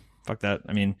then, fuck that.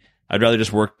 I mean, I'd rather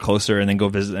just work closer and then go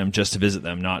visit them just to visit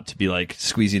them, not to be like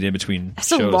squeezing in between That's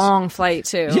shows. a long flight,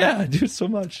 too. Yeah, dude, so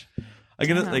much. I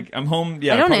get like I'm home.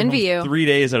 Yeah, I don't probably envy home you. 3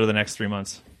 days out of the next 3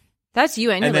 months. That's you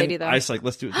and your And then lady, though. I just like,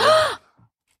 let's do it.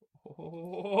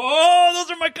 Oh,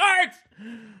 those are my cards.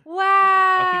 Wow.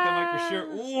 I'll keep that mic for sure.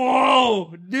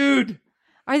 Whoa, dude.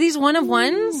 Are these one of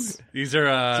ones? These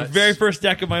are The very first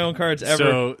deck of my own cards ever.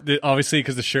 So obviously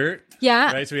because the shirt,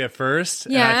 Yeah. right? So we have first.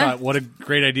 And Yeah. I thought, what a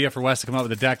great idea for Wes to come up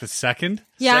with a deck that's second.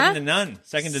 Yeah. Second to none.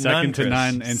 Second to none.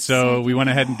 Chris. And so we went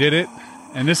ahead and did it.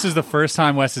 And this is the first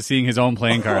time Wes is seeing his own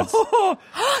playing cards.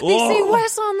 They say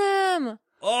Wes on them.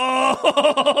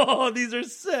 Oh, these are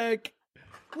sick.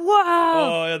 Wow.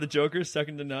 Oh, yeah, the Joker's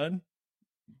second to none.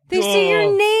 They see your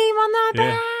Oh. name on the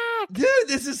Yeah. back. Dude,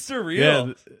 this is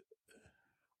surreal. Yeah.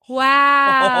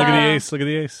 Wow. Look at the ace. Look at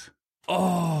the ace.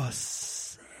 Oh,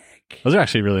 sick. Those are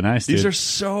actually really nice, dude. These are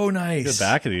so nice. Look at the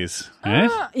back of these. Eh?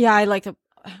 Yeah, I like the.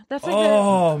 That's like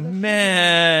Oh,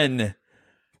 man.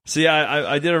 So yeah,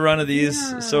 I did a run of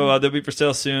these, so they'll be for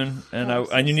sale soon,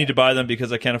 and you need to buy them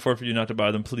because I can't afford for you not to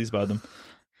buy them. Please buy them.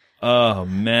 Oh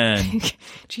man,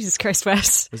 Jesus Christ,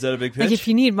 Wes. was that a big pitch? Like if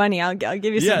you need money, I'll give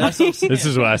you Yeah, some that's what money. I'm saying. This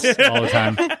is Wes all the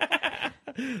time.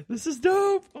 This is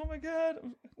dope. Oh my god,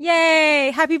 Yay!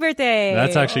 Happy birthday.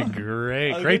 That's actually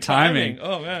great. Oh, Great good timing.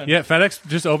 Oh man, Yeah, FedEx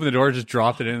just opened the door, just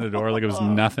dropped it into the door like it was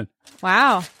nothing.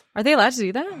 Wow. Are they allowed to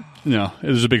do that? No, it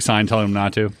was a big sign telling them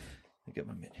not to. Get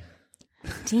my menu.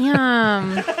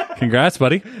 Damn. Congrats,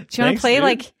 buddy. Do you want Thanks, to play dude.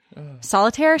 like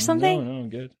solitaire or something? No, I'm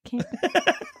good. Can't-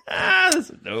 This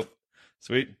is dope.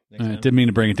 Sweet. Thanks, man. Didn't mean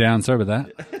to bring it down. Sorry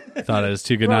about that. Thought it was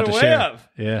too good Brought not to it way share. up.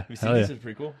 Yeah, Have you seen hell yeah. this? It's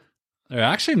pretty cool. They're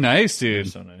actually nice, dude.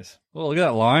 So nice. Well, look at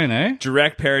that line, eh?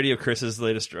 Direct parody of Chris's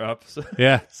latest drop. So,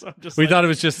 Yeah. so I'm just We like, thought it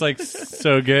was just like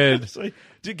so good. it's like,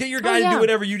 dude, get your guy to yeah. do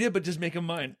whatever you did, but just make him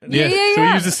mine. And Yeah. Yeah, So we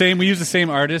yeah. used the same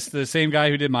artist, the same guy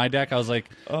who did my deck. I was like,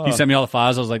 Oh. he sent me all the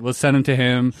files. I was like, let's send them to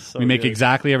him. So we make good.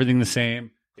 exactly everything the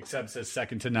same, except it says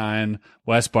second to none.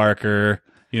 Wes Barker.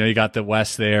 You know, you got the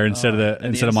West there instead and of the my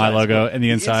inside's logo, cool. and the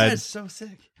inside. inside's so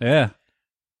sick. Yeah.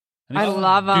 I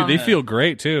love them. Dude, they feel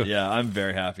great too. Yeah, I'm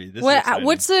very happy. This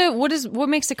What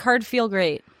makes a card feel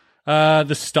great?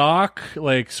 The stock,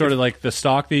 like sort of like the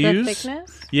stock they The use.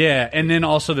 thickness? Yeah, and then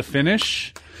also the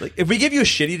finish. like if we give you a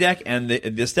shitty deck and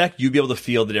this deck, you'd be able to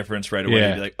feel the difference right away. Yeah.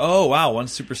 You'd be like, oh wow,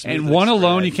 one's super smooth. And like one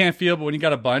alone spread. you can't feel, but when you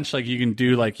got a bunch, like you can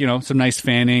do like, you know, some nice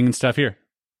fanning and stuff here.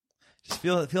 Just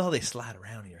feel how they slide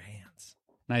around in your hands.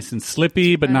 Nice and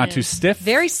slippy, but not too stiff.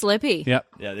 Very slippy. Yep.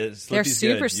 Yeah, They're Slippy's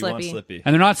super good. You want slippy. Slippy.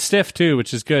 And they're not stiff too,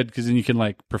 which is good because then you can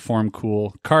like perform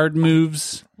cool card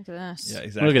moves. Look at this. Yeah,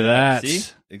 exactly. Look at that.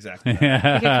 See, exactly. Like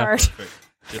a card. Perfect.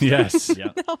 Just Yes.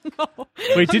 yeah.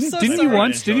 Wait, I'm so didn't sorry.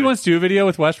 you once do a video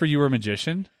with Wes where you were a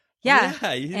magician? Yeah.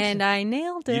 Yeah, you did. And I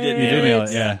nailed it. You did. You did nail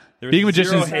it, yeah. There was Being a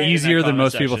magician zero is hate in easier that than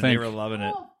most comment people section. think. They were loving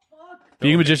it.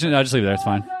 Being a magician, I'll just leave it there. It's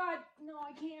fine. No,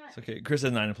 I can't. It's okay. Chris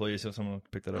has 9 employees, so someone will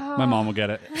pick that up. My mom will get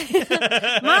it.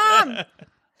 Mom!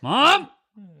 Mom?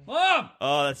 Mom!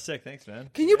 Oh, that's sick. Thanks, man.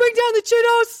 Can you bring down the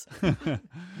Cheetos?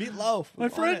 Meatloaf. My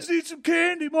friends need some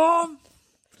candy, Mom.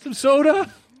 Some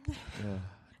soda.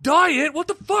 Diet? What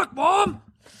the fuck, Mom?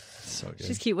 So good.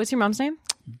 She's cute. What's your mom's name?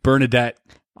 Bernadette.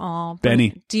 Oh,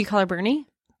 Benny. Do you call her Bernie?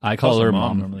 I call Also her Mom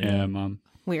Mom. normally, Yeah, yeah. Mom.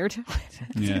 Weird.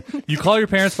 Yeah. You call your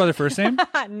parents by their first name?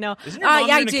 No. Isn't your mom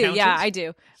Yeah, I an do. accountant? Yeah, I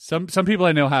do. Some people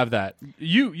I know have that.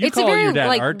 You It's call a very your dad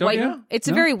like Art, don't white. you? It's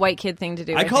a No? very white kid thing to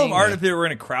do. I call him think. Art if they were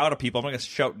in a crowd of people. I'm not going to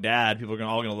shout Dad. People are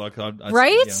all going to look.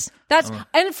 Right? Yeah. That's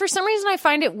and for some reason I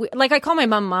find it like I call my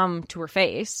mom to her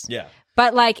face. Yeah.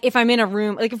 But like if I'm in a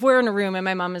room, like if we're in a room and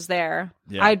my mom is there,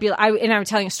 Yeah. and I'm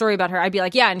telling a story about her, I'd be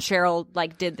like, yeah, and Cheryl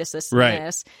like did this, Right. and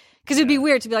this, because it'd be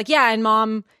weird to be like, yeah, and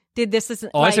Mom did this.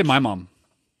 Oh, I say my mom.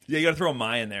 Yeah, you got to throw a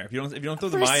my in there. If you don't throw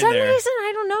the For my in some there. reason,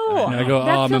 I don't know. And I go,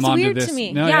 that oh, my feels mom did weird this. to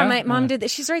me. No, yeah, yeah? my mom did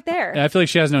this. She's right there. I feel like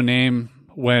she has no name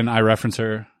when I reference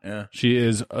her. Yeah. She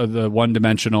is the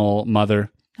one-dimensional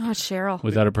mother Oh, it's Cheryl.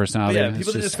 without a personality. Yeah, It's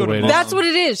people that just the go to way it mom. is. That's what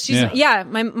it is. She's Yeah.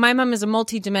 my mom is a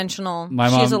multi-dimensional. My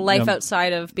she has a mom- life yeah.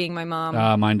 outside of being my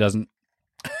mom. Mine doesn't.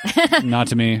 Not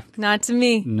to me. Not to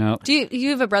me. No. Do you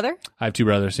have a brother? I have two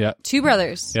brothers. Yeah. Two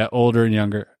brothers. Yeah. Older and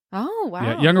younger. Oh, wow.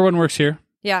 Yeah. Younger one works here.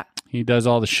 Yeah. He does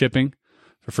all the shipping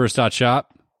for First Dot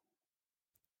Shop.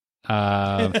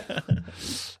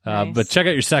 Nice. But check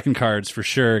out your second cards for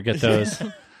sure. Get those.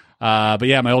 But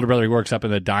yeah, my older brother, he works up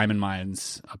in the diamond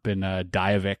mines up in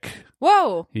Diavik.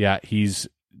 Whoa. Yeah, he's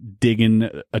digging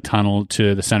a tunnel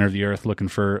to the center of the earth looking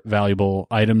for valuable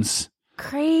items.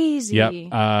 Crazy.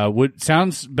 Yep. What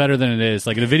sounds better than it is.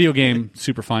 Like in a video game,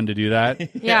 super fun to do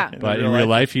that. Yeah. But in real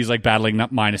life, he's like battling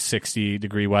up minus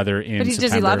 60-degree weather in But does he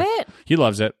September. love it? He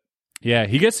loves it. Yeah,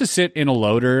 he gets to sit in a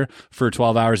loader for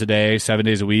 12 hours a day, 7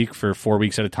 days a week for 4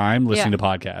 weeks at a time, listening to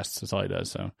podcasts. That's all he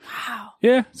does. So, Wow.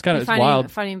 yeah, it's kind of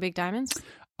wild. Finding big diamonds?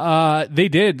 They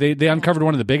did. They uncovered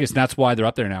one of the biggest, and that's why they're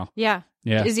up there now. Yeah.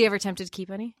 Yeah. Is he ever tempted to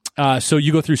keep any? So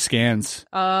you go through scans.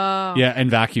 Oh. Yeah, and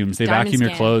vacuums. They Diamond vacuum your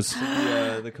scan. clothes.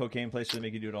 The cocaine place should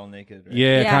make you do it all naked. Right?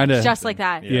 Yeah, kind of. Just like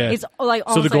that. Yeah. It's like So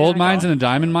the almost gold identical. mines and the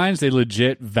diamond mines, they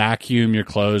legit vacuum your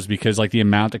clothes because like the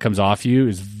amount that comes off you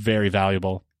is very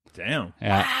valuable. Damn.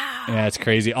 Yeah. Yeah, it's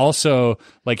crazy. Also,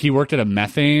 like he worked at a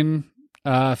methane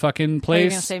fucking Are you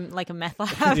place. gonna say like a meth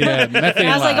lab? Yeah, methane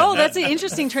I was like, lab. oh, that's an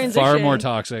interesting transition. Far more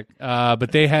toxic.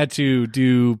 But they had to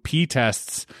do pee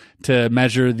tests to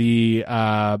measure the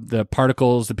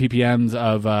particles, the ppms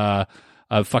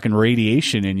of fucking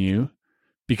radiation in you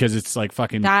because it's like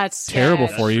fucking That's terrible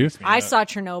sad. for you. I saw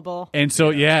Chernobyl. And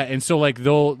so like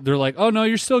they're like, oh no,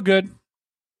 you're still good.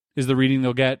 Is the reading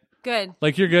they'll get. Good.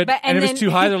 Like you're good. But- and if and it's then-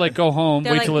 too high, they're like, go home,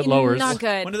 They're wait like, till it lowers. Not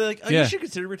good. When they're like, oh, Yeah. you should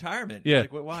consider retirement. Yeah.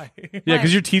 Like, why? Yeah,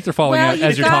 because your teeth are falling well, out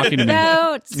as you're got talking to me.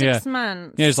 about 6 Yeah.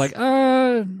 months. Yeah, it's like,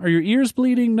 are your ears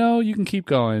bleeding? No, you can keep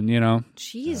going, you know?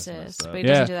 Jesus. But he Yeah.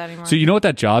 doesn't do that anymore. So you know what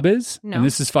that job is? No. And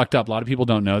this is fucked up. A lot of people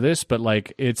don't know this, but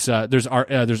like it's there's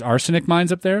arsenic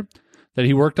mines up there that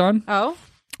he worked on. Oh?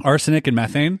 Arsenic and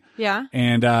methane. Yeah.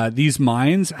 And these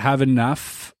mines have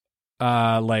enough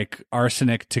like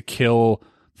arsenic to kill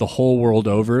the whole world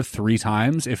over 3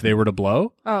 times if they were to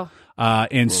blow. Oh.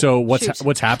 And so Shoot.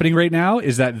 what's happening right now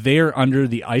is that they're under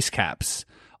the ice caps.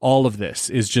 All of this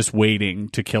is just waiting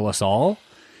to kill us all.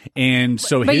 And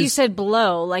so But you said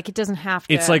blow, like it doesn't have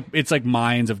to. it's like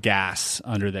mines of gas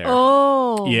under there.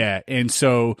 Oh. Yeah. And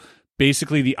so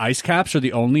basically the ice caps are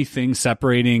the only thing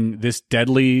separating this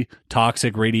deadly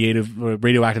toxic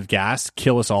radioactive gas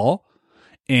kill us all.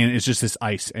 And it's just this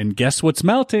ice. And guess what's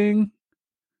melting?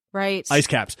 Right. Ice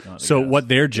caps. So what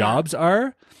their jobs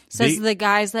are? Says the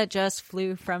guys that just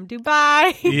flew from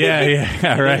Dubai.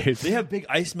 Yeah, right. They have big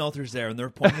ice melters there, and they're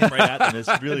pointing them right at them.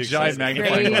 It's really Giant exciting.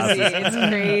 magnifying Crazy. glasses. It's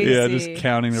crazy. Yeah, just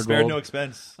counting their Spared gold. no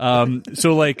expense.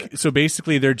 So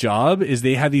basically their job is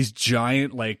they have these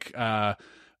giant like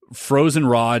frozen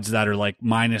rods that are like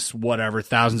minus whatever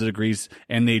thousands of degrees,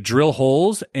 and they drill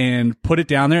holes and put it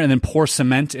down there and then pour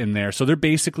cement in there. So they're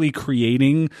basically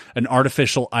creating an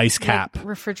artificial ice cap Like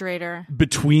refrigerator.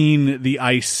 between the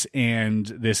ice and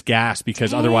this gas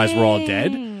because otherwise we're all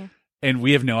dead, and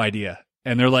we have no idea.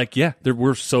 And they're like, yeah,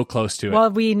 we're so close to it. Well,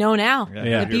 we know now.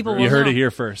 Yeah, The people you will heard know. it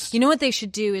here first. You know what they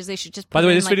should do is they should just. By the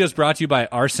way, this put in, video is brought to you by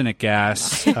Arsenic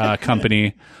Gas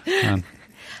Company.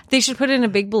 They should put it in a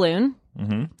big balloon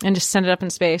and just send it up in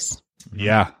space.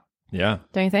 Yeah. Yeah.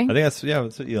 Don't you think? I think that's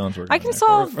what Elon's working I on can there.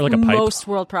 solve Or like a pipe. most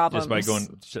world problems Just by going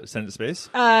send it to space.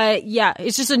 Yeah,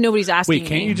 it's just that nobody's asking. Wait,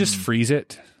 can't me. you just freeze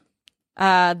it?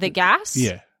 The gas?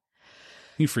 Yeah.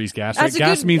 You freeze gas, That's right?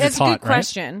 Gas means that's it's a hot, good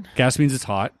question. right? Gas means it's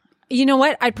hot. You know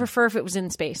what? I'd prefer if it was in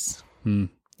space.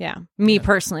 Yeah, me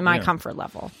personally, my comfort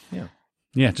level.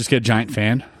 Yeah, just get a giant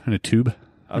fan and a tube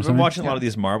I've been watching a lot of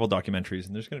these Marvel documentaries,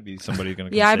 and there's going to be somebody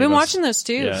going to. Yeah, I've been watching those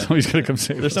too. Yeah. Somebody's gonna come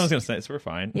save us. Someone's going to say it, so we're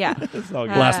fine. Yeah. It's all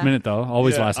good. Last minute though,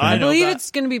 always last I minute. I believe that.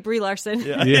 it's going to be Brie Larson.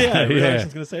 Yeah, Yeah.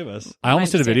 Reaction's going to save us. I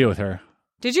almost did a video with her.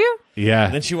 Did you? Yeah.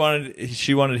 And then she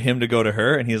wanted him to go to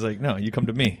her, and he's like, "No, you come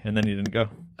to me." And then he didn't go.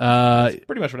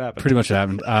 Pretty much what happened. Pretty much what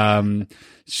happened.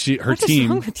 Her What is team.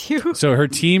 wrong with you? So her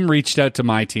team reached out to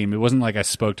my team. It wasn't like I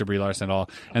spoke to Brie Larson at all,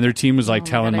 and their team was like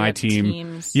telling God, I my got team.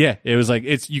 teams. Yeah, it was like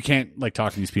you can't like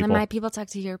talk to these people. Let my people talk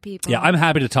to your people. Yeah, I'm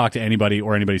happy to talk to anybody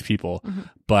or anybody's people,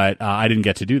 but I didn't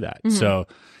get to do that. So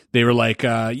they were like,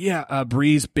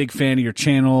 Bree's big fan of your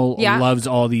channel, loves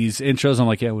all these intros. I'm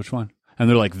like, yeah, which one? And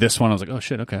they're like, this one. I was like, oh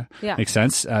shit, okay, makes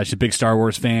sense. She's a big Star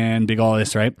Wars fan, big all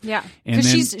this, right? Yeah, and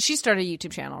because she started a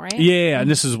YouTube channel, right? Yeah,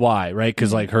 and this is why, right?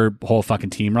 Because like her whole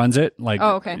fucking team runs it. Like,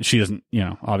 she doesn't,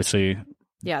 obviously.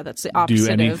 Yeah, that's the opposite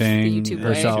do anything of the YouTube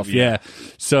herself. way. Yeah.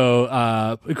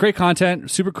 So great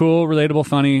content, super cool, relatable,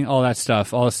 funny, all that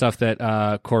stuff, all the stuff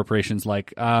that corporations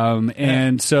like.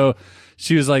 And so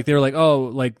she was like, they were like, oh,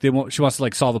 like she wants to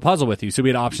like solve a puzzle with you. So we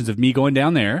had options of me going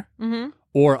down there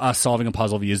or us solving a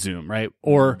puzzle via Zoom, right?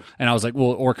 And I was like,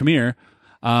 well, or come here.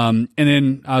 And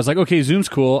then I was like, okay, Zoom's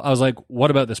cool. I was like,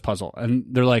 what about this puzzle? And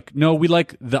they're like, no, we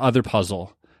like the other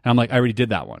puzzle. And I'm like, I already did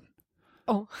that one.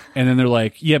 Oh. And then they're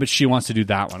like, yeah, but she wants to do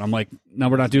that one. I'm like, no,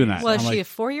 we're not doing that. Was I'm she like, a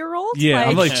 4-year-old? yeah,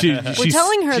 I'm like, we're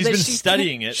telling her she's that been she's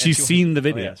studying it. she's seen the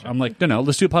video. I'm like, no,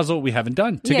 let's do a puzzle we haven't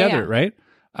done together, right?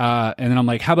 And then I'm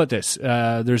like, how about this?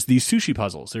 There's these sushi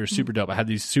puzzles. They're super dope. I had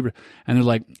these and they're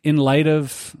like, in light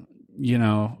of,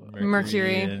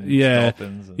 Mercury.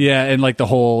 And like the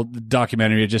whole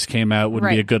documentary, it just came out,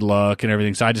 wouldn't be a good look and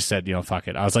everything. So I just said, fuck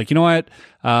it. I was like, you know what?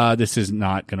 This is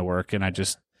not going to work. And I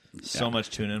just, so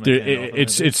much tuna in my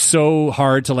it's so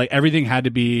hard to like, everything had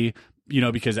to be,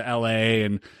 because of LA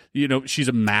and, she's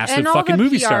a massive fucking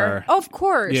movie star. Of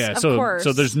course. Yeah. Of course.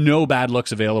 So there's no bad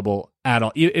looks available at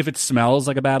all. If it smells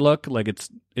like a bad look, like it's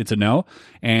a no.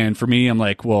 And for me, I'm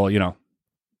like, well,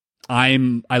 I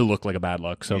look like a bad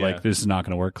look. So like, this is not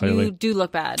going to work clearly. You do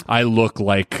look bad. I look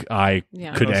like I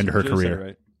could end her career.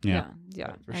 Right. Yeah.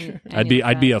 For sure.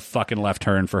 I'd be a fucking left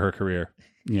turn for her career.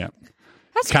 Yeah.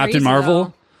 That's Captain crazy,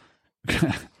 Marvel.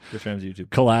 Chris Ramsey YouTube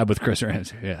Collab with Chris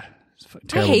Ramsey. Yeah.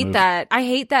 I hate that. I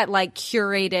hate that like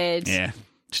curated. Yeah.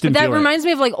 But that reminds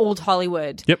me of like old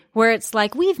Hollywood. Yep. Where it's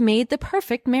like, we've made the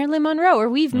perfect Marilyn Monroe or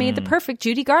we've made the perfect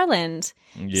Judy Garland.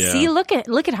 Yeah. See, look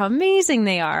at how amazing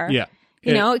they are. Yeah.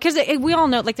 Because we all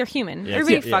know, like, they're human.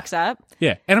 Everybody fucks up.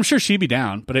 Yeah, and I'm sure she'd be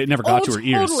down, but it never got to her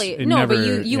ears. Totally. It No, never,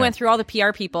 but you went through all the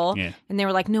PR people, and they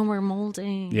were like, no, we're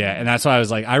molding. Yeah, and that's why I was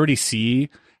like, I already see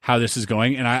how this is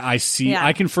going, and I see,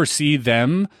 I can foresee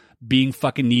them being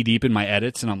fucking knee deep in my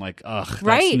edits, and I'm like, ugh,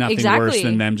 that's nothing worse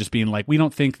than them just being like, we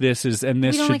don't think this is, and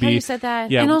this we don't should like be. How you said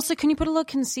that. Yeah, and also, can you put a little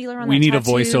concealer on? We that need a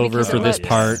tattoo voiceover for this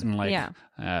part, and like,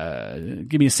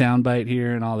 give me a soundbite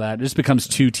here and all that. It just becomes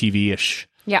too TV-ish.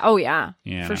 Yeah. Oh, yeah.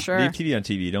 For sure. Leave TV on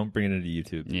TV. Don't bring it into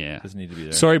YouTube. Yeah. It doesn't need to be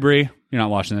there. Sorry, Brie. You're not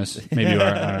watching this. Maybe you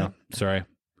are. I don't know. Sorry.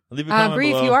 Leave a comment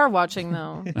Brie, below. if you are watching,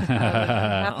 though,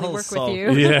 happily work with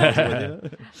you. Yeah.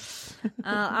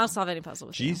 I'll solve any puzzle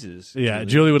with you. Jesus. Yeah.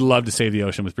 Julie would love to save the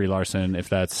ocean with Brie Larson if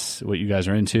that's what you guys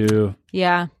are into.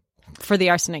 Yeah. For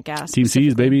the arsenic gas. Team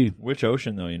C's, baby. Which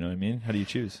ocean, though? You know what I mean? How do you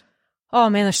choose? Oh,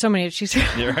 man, there's so many to choose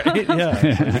from. Yeah, right?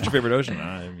 Yeah. What's your favorite ocean?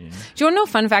 I mean, do you want to know a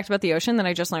fun fact about the ocean that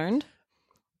I just learned?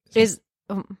 I was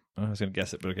going to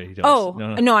guess it, but okay. You tell us.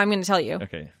 No, I'm going to tell you.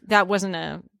 Okay. That wasn't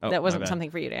my bad.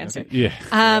 something for you to answer. Okay.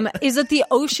 Yeah. Is that the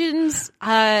oceans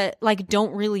like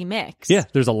don't really mix? Yeah,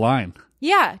 there's a line.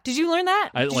 Yeah. Did you learn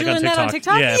that? Did you learn that on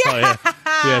TikTok? Yeah, probably,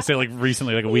 yeah. Say like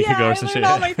recently, like a week ago or some shit.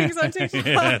 I learned all my things on TikTok.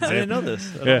 I didn't know this.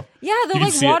 Yeah. Yeah, they're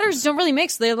like waters don't really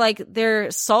mix. They're like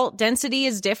their salt density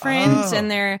is different,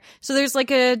 and there's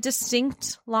like a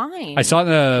distinct line. I saw it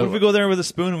in What if we go there with a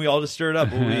spoon and we all just stir it up?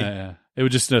 it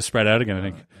would just spread out again, I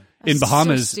think. In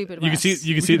Bahamas, so stupid, you can see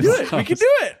we can do it. We can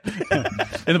do it.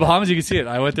 In the Bahamas, you can see it.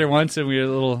 I went there once, and we were a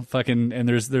little fucking. And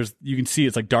there's you can see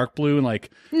it's like dark blue and like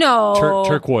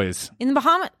turquoise. In the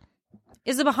Bahamas,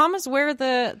 is the Bahamas where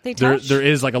they touch? There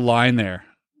is like a line there.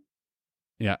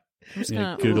 Yeah, I'm just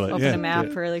gonna Google it. open a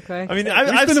map really quick. I mean,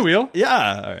 I've spin the wheel.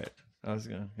 Yeah. All right. I was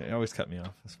gonna. You always cut me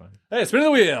off. That's fine. Hey, spin the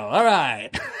wheel. All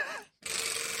right.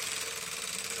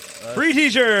 Free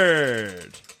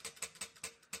T-shirt.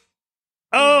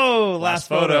 Oh, last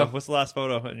photo. What's the last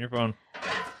photo on your phone?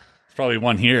 There's probably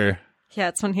one here. Yeah,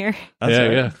 it's one here. That's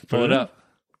right. Yeah. Pull it up.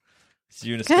 It's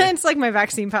you in a It's like my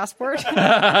vaccine passport.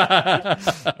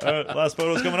 last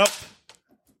photo's coming up.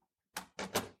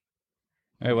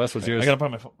 Hey, Wes, what's yours? I gotta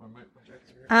find my phone.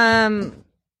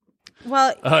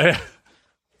 Well, Oh yeah.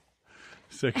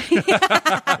 Sick.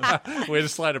 Way to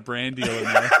slide a brand deal in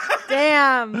there.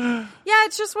 Damn. Yeah,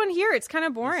 it's just one here. It's kind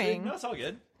of boring. No, it's all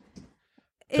good.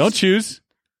 Don't choose.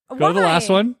 Go to the last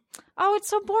one. Oh, it's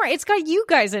so boring. It's got you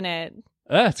guys in it.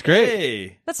 That's great.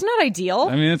 Hey. That's not ideal.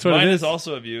 I mean, that's what Mine it is is.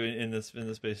 also of you in the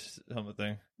space helmet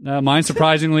thing. Mine,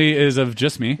 surprisingly, is of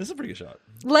just me. This is a pretty good shot.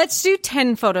 Let's do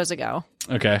 10 photos ago.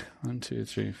 Okay. 1, 2,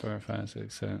 3, 4, 5,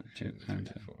 6, 7, 8, 9,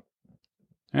 10.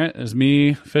 All right, there's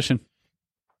me fishing.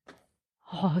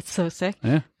 Oh, it's so sick.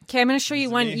 Yeah. Okay, I'm going to show you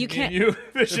one. Me You can't. and you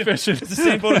fishing. Fishing. It's the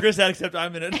same photo Chris had, except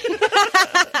I'm in it.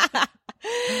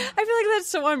 I feel like that's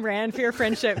so on brand for your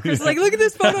friendship. Chris is like, look at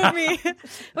this photo of me. I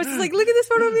was just like, look at this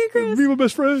photo of me and Chris. Be my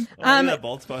best friend. Look at that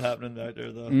bald spot happening back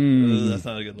there, though. That's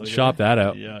not a good look. Shop that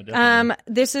out. Yeah, definitely.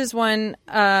 This is one.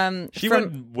 She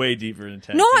went way deeper than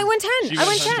 10. No, I went 10. She I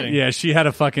went hunting. 10. Yeah, she had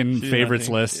a fucking She's favorites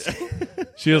hunting. list.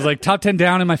 She was like, top 10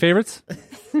 down in my favorites.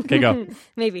 Okay, go.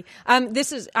 Maybe.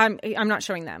 This is. I'm not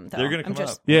showing them though. They're gonna I'm come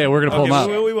just, up. Yeah, we're going to pull them up.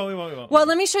 We won't. Well,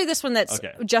 let me show you this one that's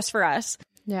Okay. just for us.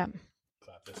 Yeah.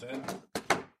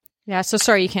 Yeah. So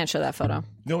sorry you can't show that photo.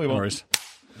 No, we No won't. worries.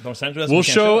 Don't send to us. We'll we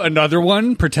can't show it. another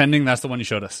one pretending that's the one you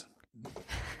showed us.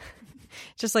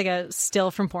 Just like a still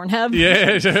from Pornhub.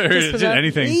 Yeah, just that.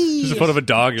 anything. Just a photo of a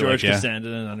dog. You're George like, yeah. Costanza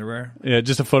in underwear. Yeah,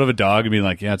 just a photo of a dog and being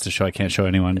like, yeah, it's a show I can't show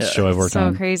anyone. It's a show I've worked So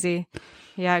on. crazy.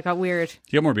 Yeah, it got weird.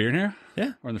 You got more beer in here?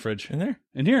 Yeah. Or in the fridge? In there.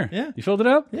 In here? Yeah. You filled it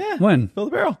up? Yeah. When? Fill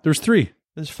the barrel. There's 3.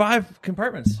 There's 5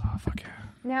 compartments. Oh, fuck yeah.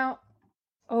 Now,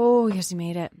 oh yes, you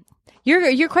made it.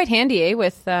 You're quite handy, eh?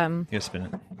 With You gotta spin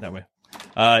it that way.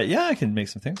 Yeah, I can make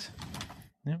some things.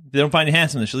 Yeah. If they don't find you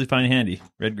handsome, they should find you handy.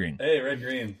 Red, green. Hey, red,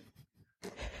 green.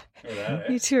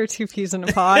 you two are 2 peas in a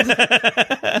pod. You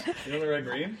know the red,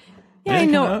 green? Yeah, I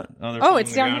know. Oh,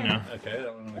 it's down here. now. Okay,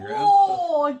 that one on the ground.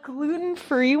 Oh, a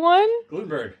gluten-free one?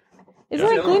 Glutenberg. Isn't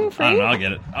that I don't know. gluten-free? I'll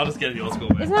get it. I'll just get it the old school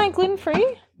way. Isn't that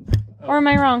gluten-free? Or am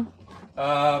I wrong?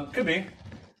 Could be.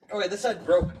 Oh, wait, this side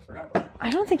broke. I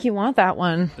don't think you want that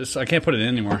one. This, I can't put it in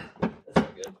anymore. Give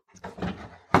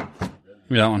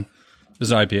me that one. This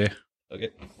is IPA. Okay.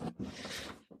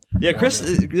 Yeah, Chris.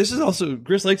 This is also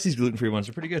Chris likes these gluten-free ones.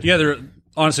 They're pretty good. Yeah, they're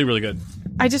honestly really good.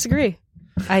 I disagree.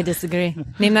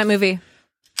 Name that movie.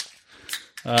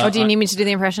 Do you need me to do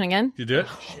the impression again? You do it?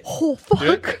 Oh,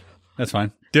 Do it? That's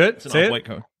fine. Do it. It's an Say off-white it.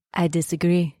 coat. I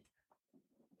disagree.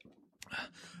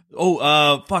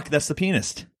 Oh, fuck. That's the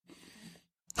pianist.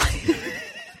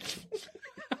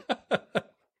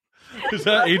 Is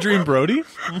that Adrian Brody?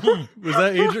 Was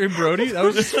that Adrian Brody? That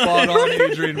was spot on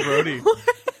Adrian Brody.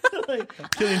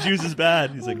 Killing Jews is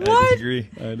bad. He's like, I What? disagree.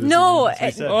 No.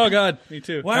 Oh, God. Me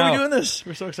too. Why are we Ow. doing this?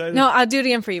 We're so excited. No, I'll do it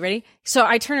again for you. Ready? So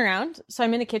I turn around. So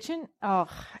I'm in the kitchen. Oh,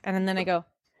 and then I go,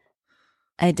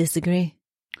 I disagree.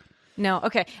 No.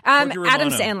 Okay. Jorge Adam Romano.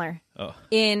 Sandler Oh.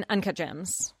 in Uncut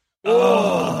Gems.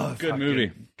 Oh, good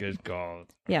movie. Good call.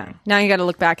 Yeah. Now you got to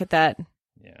look back at that.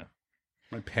 Yeah.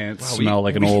 My pants Wow, smell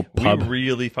like an old pub. We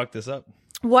really fucked this up.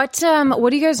 What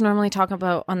do you guys normally talk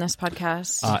about on this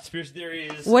podcast? Conspiracy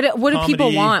theories. What do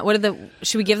people comedy. want?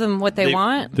 Should we give them what they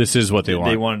want? This is what they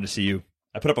want. They wanted to see you.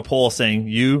 I put up a poll saying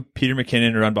you, Peter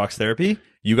McKinnon, or Unbox Therapy.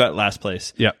 You got last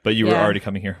place. Yeah. But you were Yeah. already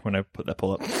coming here when I put that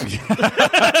poll up.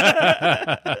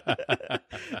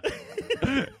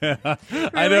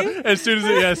 I know. As soon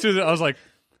as I was like,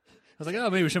 oh,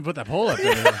 maybe we shouldn't put that poll up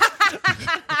there.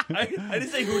 I didn't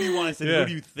say who do you want. I said Yeah. who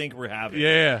do you think we're having.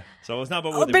 Yeah. So it's not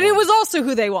about Oh, what they but it want. was also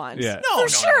who they want. Yeah. No, For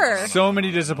sure. So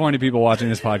many disappointed people watching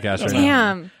this podcast right now.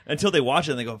 Damn. Until they watch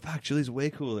it and they go, fuck, Julie's way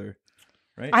cooler.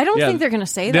 Right? I don't Yeah. think they're going to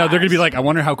say that. No, they're going to be like, I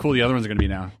wonder how cool the other ones are going to be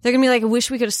now. They're going to be like, I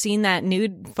wish we could have seen that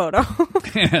nude photo.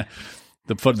 The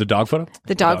dog photo?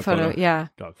 The dog Dog photo. photo. Yeah.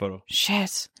 Dog photo.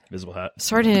 Shit. Visible hat.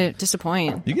 Sorry to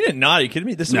disappoint. You get not. Are you kidding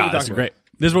me? This is No, what we that's talk great.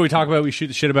 This is what we talk about. We shoot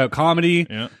the shit about comedy.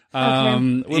 Yeah.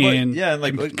 And yeah,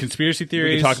 like conspiracy We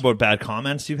theories. can talk about bad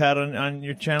comments you've had on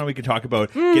your channel. We can talk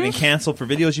about getting canceled for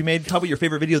videos you made. Talk about your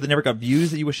favorite video that never got views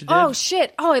that you wish it did. Oh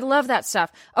shit! Oh, I love that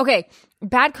stuff. Okay,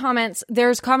 bad comments.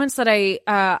 There's comments that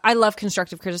I love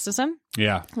constructive criticism.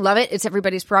 Yeah. Love it. It's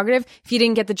everybody's prerogative. If you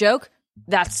didn't get the joke,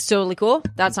 that's totally cool.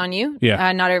 That's on you.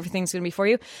 Yeah. Not everything's going to be for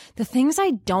you. The things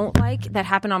I don't like that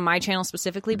happen on my channel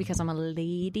specifically because I'm a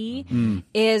lady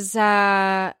is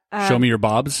Show me your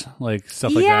bobs, like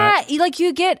stuff like that. yeah, like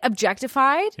you get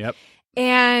objectified. Yep.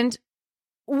 And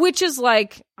which is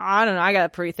like, I don't know, I got a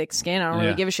pretty thick skin. I don't Yeah.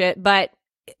 really give a shit. But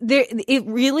it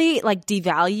really like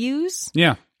devalues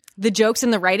Yeah. the jokes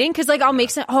in the writing. Cause like I'll make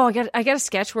some, I got a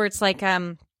sketch where it's like,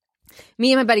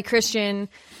 me and my buddy Christian,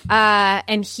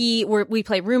 and we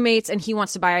play roommates and he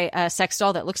wants to buy a sex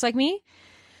doll that looks like me.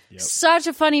 Such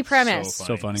a funny premise.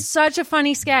 So funny. Such a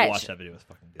funny sketch. Watch that video. It's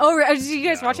fucking Oh, did you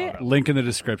guys watch it? Link in the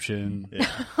description.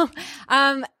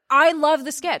 I love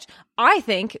the sketch. I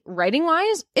think writing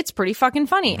wise, it's pretty fucking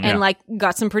funny and like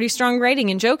got some pretty strong writing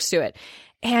and jokes to it.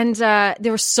 And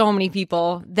there were so many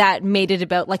people that made it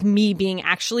about like me being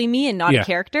actually me and not a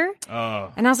character.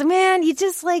 Oh. And I was like, man, you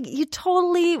just like, you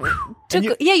totally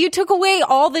took, you took away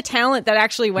all the talent that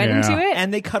actually went into it.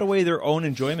 And they cut away their own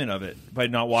enjoyment of it by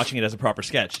not watching it as a proper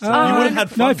sketch. So you would have had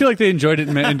fun. No, I feel like they enjoyed it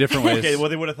in different ways. Okay, well,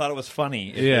 they would have thought it was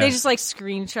funny. They just like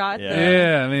screenshot.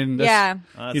 I mean,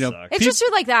 that's, you know, it's just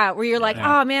shit like that where you're like,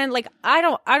 oh man, like I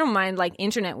don't mind like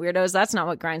internet weirdos. That's not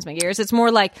what grinds my gears. It's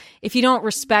more like if you don't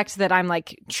respect that I'm like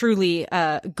truly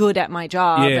good at my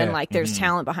job and like there's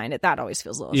talent behind it, that always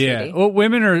feels a little shitty. Well,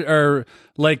 women are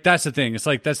like, that's the thing. It's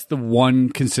like that's the one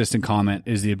consistent comment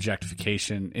is the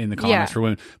objectification in the comments for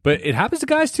women, but it happens to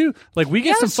guys too. Like we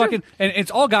get some fucking, and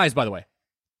it's all guys, by the way.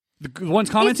 The ones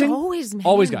commenting, it's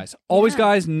always guys,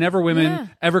 guys, never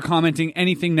women ever commenting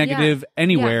anything negative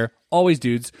anywhere. Always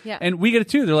dudes, and we get it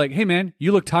too. They're like, "Hey man,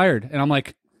 you look tired," and I'm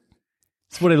like,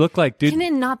 "That's what I look like, dude." Can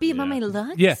it not be about my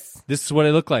looks? Yeah, this is what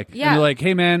I look like. Yeah, and they're like,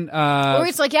 "Hey man," or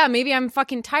it's like, "Yeah, maybe I'm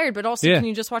fucking tired, but also can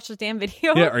you just watch this damn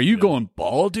video?" Yeah, are you going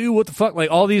bald, dude? What the fuck?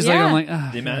 Like all these, like I'm like,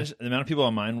 the amount of people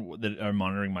on mine that are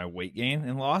monitoring my weight gain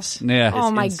and loss. Yeah, oh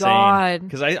my god,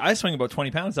 because I swing about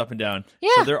 20 pounds up and down. Yeah,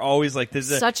 so they're always like, "This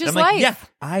is such is I'm life." Like, yeah,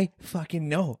 I fucking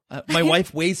know. My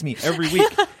wife weighs me every week.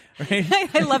 Right?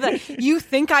 I love that. You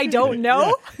think I don't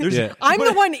know? I'm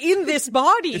the one in this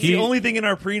body. It's the only thing in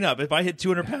our prenup. If I hit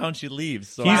 200 pounds, she leaves.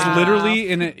 So he's literally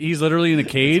in a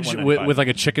cage with like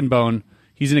a chicken bone.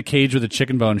 He's in a cage with a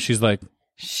chicken bone. She's like,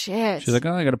 shit. She's like,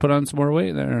 oh, I got to put on some more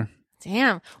weight there.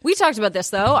 Damn. We talked about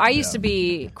this though. I used to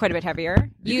be quite a bit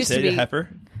heavier. You used to be heifer.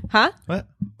 Huh? What?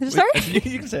 Sorry. You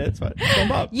can say it. It's fine.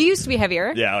 Come up. You used to be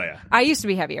heavier. Yeah. Oh yeah. I used to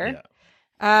be heavier.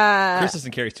 Yeah. Chris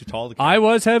doesn't carry too tall. To carry. I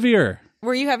was heavier.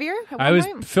 Were you heavier? I was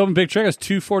filming Big Trick. I was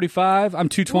 245. I'm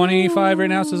 225 right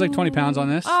now, so it's like 20 pounds on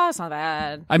this. Oh, it's not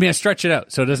bad. I mean, I stretch it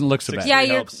out, so it doesn't look so bad. Yeah,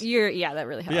 that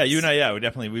really helps. Yeah, you and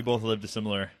I, we both lived a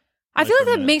similar. I feel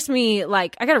like that makes me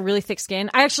like, I got a really thick skin.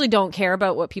 I actually don't care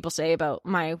about what people say about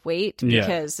my weight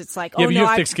because it's like, but you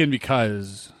have thick skin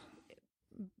because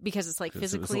it's like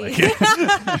physically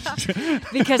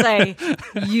because I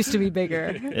used to be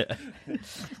bigger.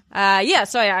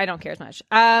 So I don't care as much.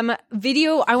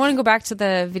 Video, I want to go back to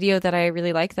the video that I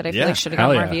really like that I feel like should have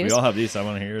got more views. We all have these. I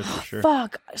want to hear it for sure.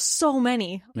 Fuck, so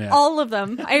many. All of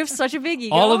them. I have such a big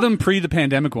ego. All of them pre the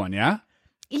pandemic one, yeah?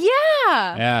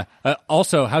 Yeah.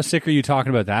 Also, how sick are you talking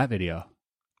about that video?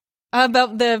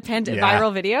 About the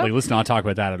viral video? Like, let's not talk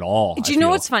about that at all. Do you know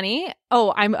what's funny? Oh,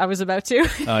 I was about to.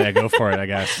 Oh, yeah, go for it, I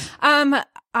guess.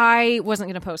 I wasn't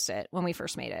going to post it when we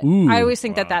first made it. Ooh, I always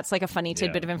think that that's like a funny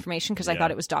tidbit of information because I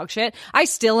thought it was dog shit. I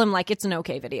still am like, it's an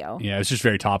okay video. Yeah, it's just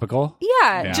very topical.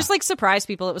 Yeah, just like surprise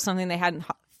people. It was something they hadn't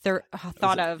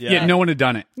thought of. Yeah, no one had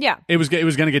done it. Yeah. It was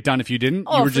going to get done if you didn't.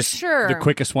 Oh, you were just the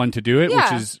quickest one to do it,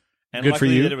 which is... And good for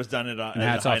you. That it was done at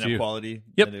high enough quality.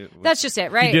 Yep. That's just it,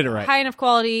 right? You did it right. High enough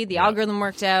quality. The algorithm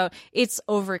worked out. It's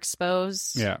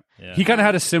overexposed. Yeah. He kind of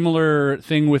had a similar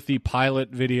thing with the pilot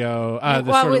video, sort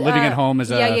of living at home as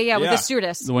with the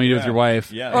stewardess. The one you do with your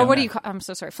wife. Yeah. Or what do you call, I'm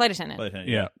so sorry, flight attendant.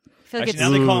 Yeah. I feel like actually, now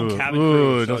they call them cabin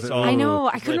crew. I know.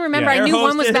 I couldn't remember. I knew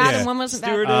one was bad and one wasn't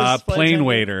bad. Plane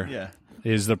waiter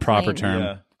is the proper term.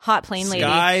 Yeah. Hot plane lady.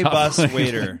 Sky bus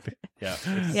waiter.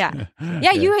 Yeah.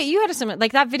 You had a similar,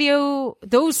 like that video,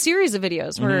 those series of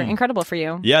videos were incredible for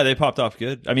you. Yeah, they popped off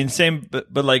good. I mean, same,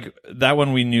 but like that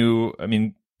one we knew, I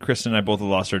mean, Kristen and I both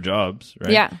lost our jobs, right?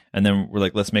 Yeah. And then we're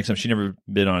like, let's make some. She never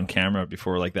been on camera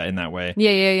before like that in that way.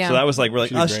 Yeah. So that was like, we're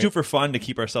like, let's do it for fun to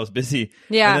keep ourselves busy.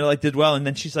 Yeah. And then it like did well. And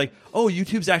then she's like, oh,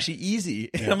 YouTube's actually easy.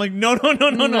 And I'm like, no.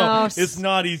 It's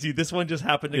not easy. This one just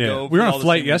happened to go. We were on a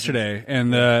flight yesterday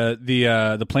and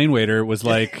the plane waiter was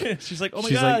like, she's like, oh my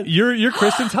God. like, you're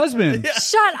Kristen's husband.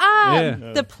 Shut up.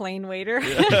 Yeah. The plane waiter.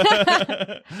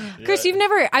 Chris, you've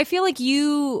never, I feel like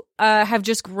you have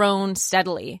just grown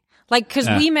steadily. Like, because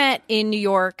we met in New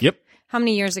York. Yep. How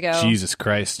many years ago? Jesus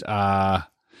Christ.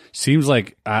 Seems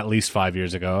like at least 5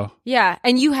 years ago. Yeah.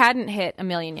 And you hadn't hit 1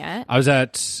 million yet. I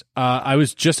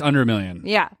was just under 1 million.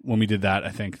 Yeah. When we did that, I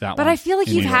think that But one. I feel like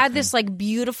you've had this like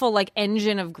beautiful like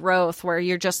engine of growth where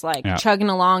you're just like chugging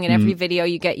along and every video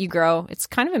you grow. It's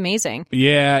kind of amazing.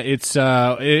 Yeah. It's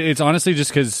honestly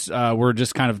just because we're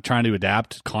just kind of trying to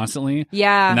adapt constantly.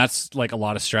 Yeah. And that's like a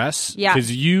lot of stress. Yeah. Because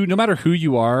no matter who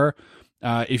you are,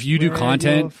 if you do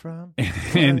content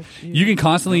and you can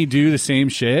constantly do the same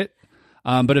shit,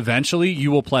 but eventually you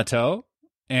will plateau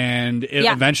and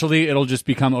eventually it'll just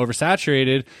become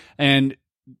oversaturated. And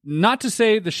not to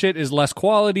say the shit is less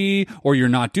quality or you're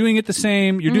not doing it the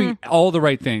same. You're doing all the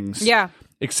right things. Yeah.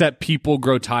 Except people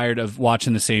grow tired of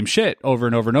watching the same shit over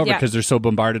and over and over Yeah. because they're so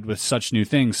bombarded with such new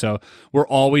things. So we're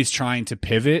always trying to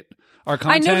pivot our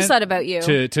content. I noticed that about you.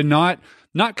 To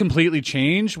not completely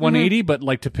change 180, but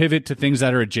like to pivot to things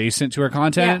that are adjacent to our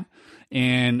content.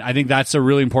 And I think that's a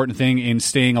really important thing in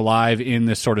staying alive in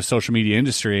this sort of social media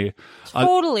industry.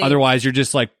 Totally. Otherwise, you're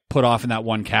just like put off in that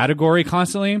one category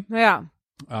constantly. Yeah.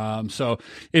 So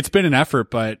it's been an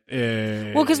effort, but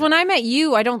Well, because when I met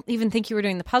you, I don't even think you were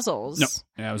doing the puzzles. no,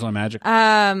 yeah, it was on Magic.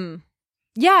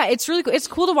 Yeah, it's really cool. It's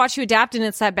cool to watch you adapt, and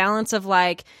it's that balance of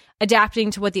like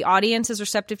adapting to what the audience is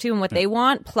receptive to and what they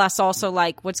want, plus also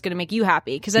like what's going to make you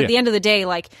happy. Because at the end of the day,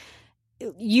 like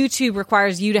YouTube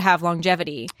requires you to have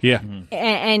longevity,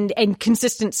 and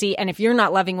consistency. And if you're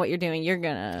not loving what you're doing, you're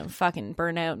gonna fucking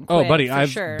burn out. And quit, Oh, buddy, for I've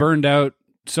sure. burned out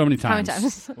so many times. How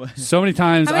many times? So many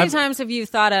times. How many times have you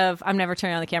thought of I'm never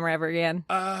turning on the camera ever again?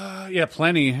 Yeah,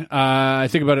 plenty. I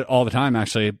think about it all the time,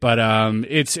 actually. But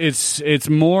it's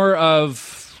more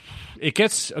of it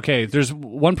gets okay. There's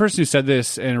one person who said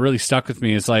this and it really stuck with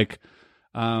me. It's like,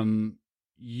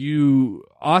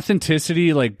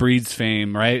 authenticity like breeds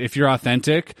fame, right? If you're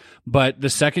authentic, but the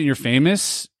second you're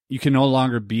famous, you can no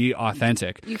longer be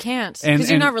authentic. You can't because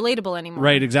you're not relatable anymore.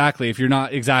 Right, exactly. If you're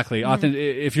not if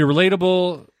you're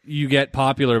relatable, you get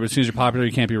popular, but as soon as you're popular,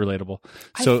 you can't be relatable.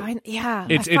 So I find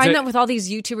it's that with all these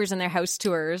YouTubers and their house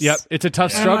tours. Yep, it's a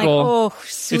tough And I'm like, struggle. oh,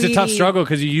 it's a tough sweetie. struggle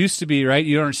because you used to be, right?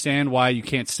 You don't understand why you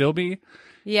can't still be.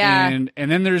 Yeah.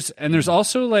 And then there's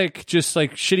also like just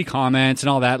like shitty comments and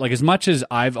all that. Like as much as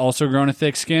I've also grown a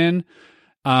thick skin,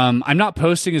 I'm not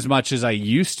posting as much as I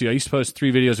used to. I used to post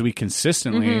 3 videos a week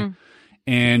consistently.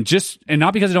 And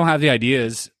not because I don't have the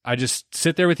ideas. I just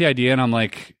sit there with the idea and I'm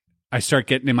like, I start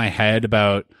getting in my head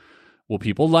about, will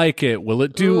people like it? Will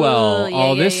it do well?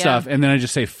 All this stuff. And then I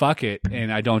just say, fuck it.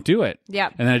 And I don't do it. Yeah.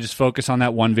 And then I just focus on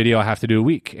that one video I have to do a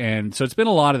week. And so it's been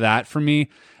a lot of that for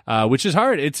me. Which is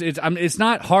hard. It's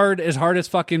not hard as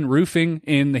fucking roofing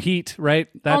in the heat, right?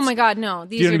 Oh my God, no.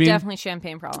 These are definitely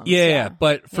champagne problems. Yeah.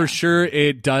 But for sure,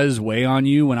 it does weigh on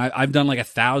you. When I've done like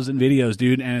 1,000 videos,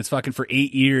 dude, and it's fucking for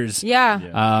 8 years.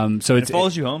 Yeah. So it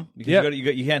follows you home because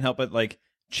you can't help but like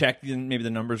check maybe the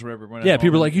numbers, whatever. Yeah.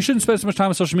 People are like, you shouldn't spend so much time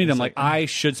on social media. I'm like, I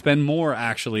should spend more.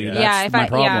 Actually, that's my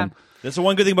problem. That's the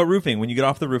one good thing about roofing. When you get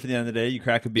off the roof at the end of the day, you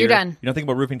crack a beer. You're done. You don't think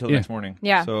about roofing until the next morning.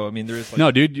 Yeah. So, I mean, there is like... No,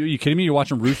 dude, you kidding me? You're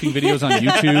watching roofing videos on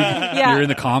YouTube. You're in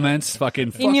the comments. Fucking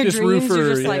fuck in your this dreams,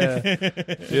 roofer. you're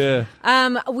just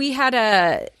Yeah. We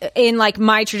had in like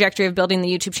my trajectory of building the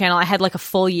YouTube channel, I had like a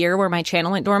full year where my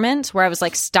channel went dormant, where I was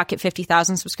like stuck at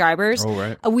 50,000 subscribers. Oh,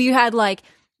 right. We had like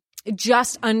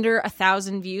just under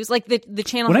 1,000 views. Like the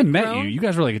channel. When I had met grown. you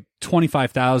guys were like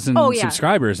 25,000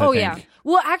 subscribers, I think. Yeah.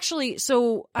 Well, actually,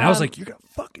 so And I was like, you're going to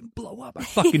fucking blow up. I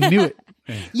fucking knew it.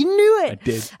 you knew it. I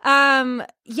did.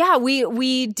 Yeah,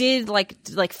 we did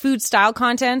like food style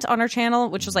content on our channel,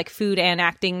 which was like food and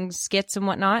acting skits and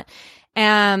whatnot.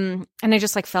 And I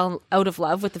just like fell out of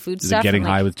love with the food stuff. Getting and,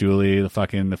 like, high with Julie, the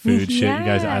food shit. You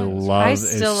guys, I love. I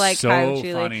still it's like so high with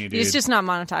Julie. funny, dude. It's just not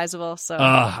monetizable. So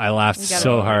I laughed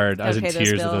so hard. I was in pay those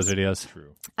tears with those videos.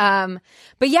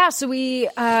 but yeah, so we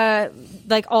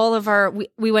like all of our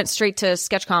we went straight to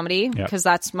sketch comedy because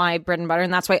that's my bread and butter,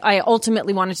 and that's what I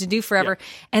ultimately wanted to do forever.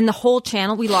 And the whole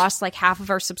channel, we lost like half of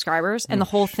our subscribers, and the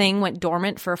whole thing went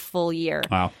dormant for a full year.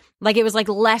 Wow. Like it was like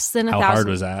less than 1,000. How hard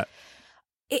was that?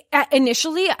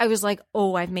 Initially, I was like,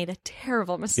 "Oh, I've made a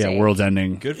terrible mistake." Yeah, world's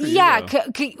ending. Good for you. Yeah,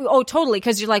 totally.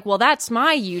 Because you're like, "Well, that's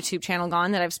my YouTube channel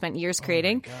gone that I've spent years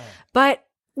creating." But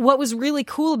what was really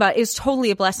cool about it is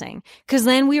totally a blessing. Because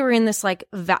then we were in this like,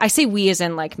 I say we as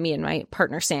in like me and my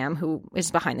partner Sam, who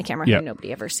is behind the camera, who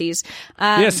nobody ever sees.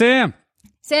 Sam.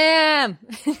 Sam.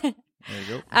 There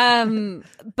you go.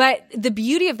 But the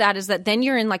beauty of that is that then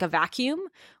you're in like a vacuum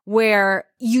where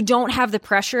you don't have the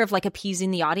pressure of like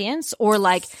appeasing the audience or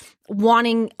like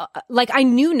wanting, like I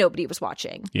knew nobody was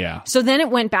watching. Yeah. So then it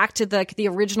went back to the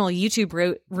original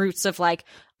YouTube roots of like,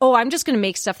 oh, I'm just going to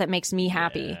make stuff that makes me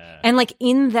happy. And like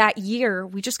in that year,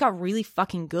 we just got really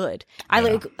fucking good.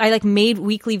 I made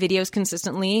weekly videos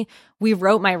consistently. We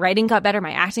wrote, my writing got better,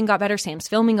 my acting got better, Sam's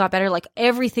filming got better. Like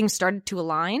everything started to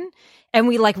align. And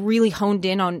we like really honed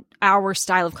in on our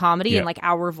style of comedy and like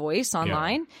our voice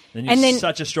online. And then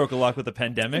such a stroke of luck with the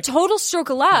pandemic. Total stroke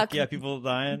of luck. Yeah, people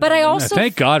dying. But I also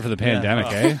thank God for the pandemic,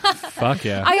 eh? Fuck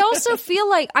yeah. I also feel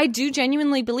like I do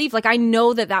genuinely believe, like I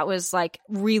know that was like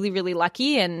really, really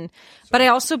lucky, but I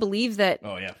also believe that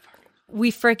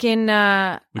we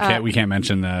freaking we can't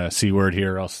mention the C word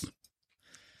here, or else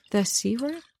the C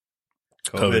word.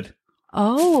 COVID.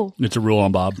 Oh, it's a rule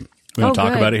on Bob. We want to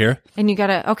talk about it here? And you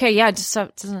gotta, okay, yeah, just so.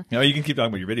 No, you can keep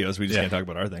talking about your videos. We just can't talk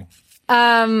about our thing.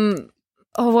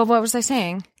 What was I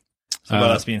saying?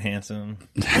 About us being handsome.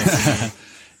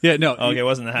 Yeah, no. Okay, it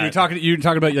wasn't the hat. You're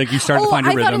talking about like you started to find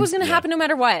your I rhythm. thought it was going to happen no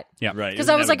matter what. Yeah, right. Because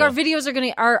I was like, our videos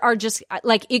are just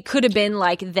like it could have been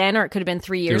like then, or it could have been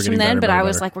 3 years from then. But I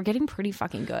was like, we're getting pretty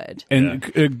fucking good.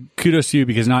 And kudos to you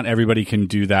because not everybody can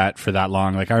do that for that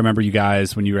long. Like I remember you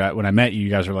guys when I met you,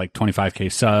 you guys were like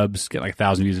 25K subs, get like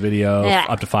 1,000 views video,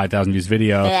 up to 5,000 views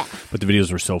video. But the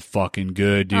videos were so fucking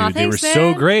good, dude. Thanks, they were man.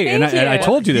 so great. And I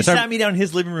told you this. He sat me down in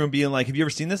his living room being like, have you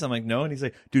ever seen this? I'm like, no. And he's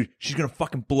like, dude, she's going to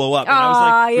fucking blow up. And I was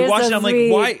like, we watched it. I'm like,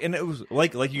 why? And it was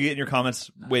like you get in your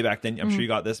comments way back then. I'm sure you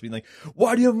got this being like,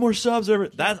 why do you have more subs?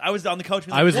 I was on the couch.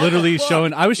 I was literally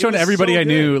showing. I was showing everybody I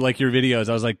knew like your videos.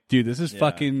 I was like, dude, this is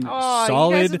fucking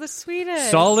solid. You guys are the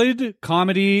sweetest. Solid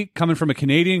comedy coming from a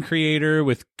Canadian creator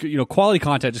with quality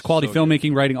content, just quality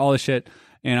filmmaking, writing, all this shit.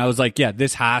 And I was like, yeah,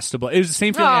 this has to blow. It was the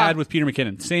same feeling I had with Peter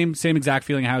McKinnon. Same exact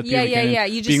feeling I had with Peter McKinnon. Yeah.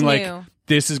 You just being knew. like,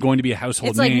 this is going to be a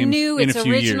household it's like name new, in it's a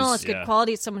few original, years. it's good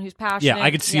quality, it's someone who's passionate. Yeah,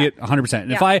 I could see it 100%.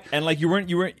 And if and like you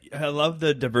weren't. I love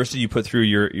the diversity you put through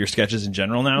your sketches in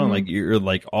general now. And like you're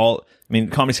like all. I mean,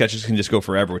 comedy sketches can just go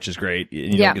forever, which is great.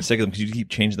 And you don't get sick of them because you keep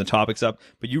changing the topics up.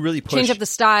 But you really change up the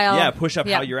style. Yeah, push up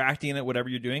how you're acting in it, whatever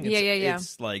you're doing.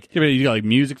 It's like but you got like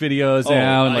music videos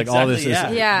now and like all this.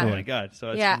 Yeah. Oh my god.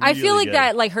 So it's I feel like good.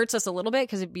 that like hurts us a little bit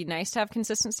because it'd be nice to have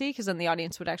consistency because then the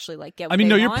audience would actually like get. What I mean,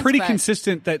 they no, want, you're pretty but...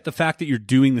 consistent. That the fact that you're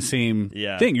doing the same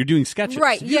thing, you're doing sketches,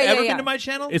 right? Have you ever been to my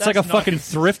channel? It's like a fucking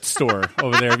thrift store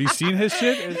over there. Have you seen his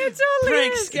shit? It totally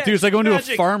is. Dude, it's like going to a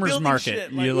farmer's market.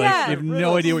 You you have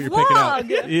no idea what you're picking up.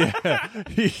 Yeah,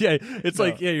 it's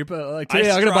like you're like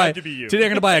today I'm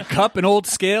gonna buy a cup, an old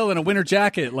scale, and a winter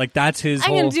jacket. Like that's his.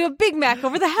 I'm gonna do a Big Mac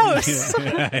over the house.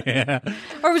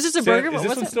 Or was this a burger? Is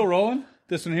this one still rolling?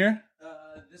 This one here?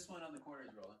 This one on the corner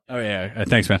is rolling. Oh yeah,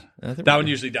 thanks, man. That one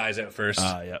usually dies out first.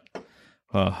 Yeah.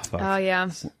 Oh fuck. Oh yeah.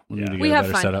 We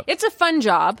have fun. Setup. It's a fun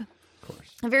job.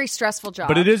 A very stressful job.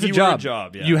 But it is a Keyword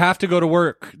job. Yeah. You have to go to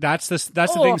work. That's the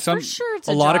thing. For sure it's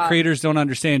a lot job. of creators don't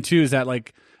understand too. Is that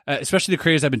like, especially the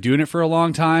creators, I've been doing it for a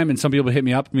long time, and some people hit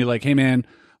me up and be like, "Hey man,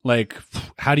 like,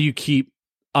 how do you keep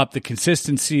up the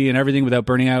consistency and everything without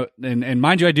burning out?" And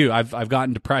mind you, I do. I've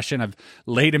gotten depression. I've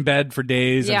laid in bed for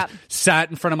days. Yeah. I've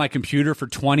sat in front of my computer for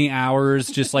 20 hours,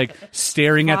 just like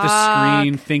staring at the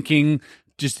screen, thinking.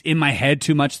 Just in my head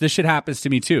too much. This shit happens to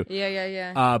me too.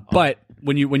 Yeah. But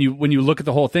when you look at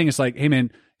the whole thing, it's like, hey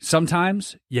man,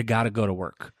 sometimes you gotta go to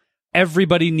work.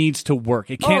 Everybody needs to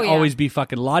work. It can't always be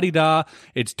fucking la-di-da.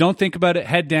 It's don't think about it,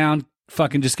 head down,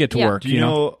 fucking just get to work. Do you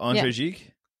know Andre Gique?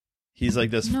 He's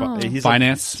like this. No. He's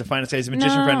finance. He's a finance guy. He's a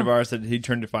magician friend of ours that he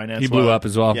turned to finance. He blew up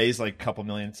as well. Yeah, he's like a couple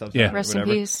million subs. Yeah. Rest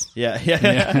whatever. in peace.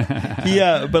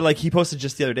 Yeah. But like he posted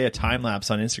just the other day a time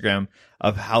lapse on Instagram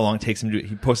of how long it takes him to do.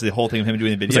 He posted the whole thing of him doing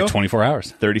the video. It's like 24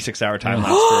 hours. 36-hour time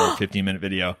lapse for a 15-minute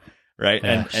video. Right,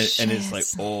 Yeah. and it's like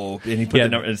and he put the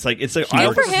number. And it's like Good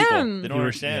art for for people. him. They don't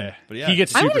understand, but He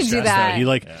gets I'm super gonna do stressed that. out. He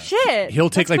like Shit. he'll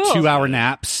take That's like cool. 2-hour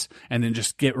naps and then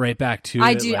just get right back to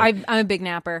I it. do. Like, I'm a big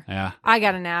napper. Yeah. I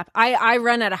got a nap. I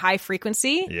run at a high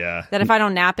frequency. Yeah. That if I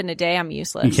don't nap in a day, I'm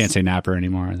useless. you can't say napper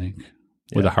anymore. I think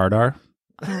with a hard R.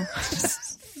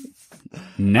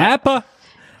 Nappa.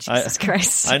 Jesus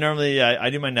Christ. I normally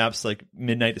I do my naps like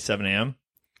midnight to 7 a.m.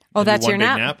 Oh, that's one your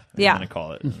big nap? and Yeah. then I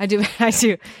call it. I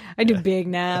do big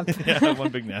nap. Yeah, one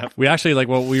big nap. We actually like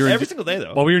while we were Every single day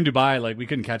though. While we were in Dubai, like we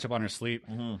couldn't catch up on our sleep.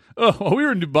 Oh, while we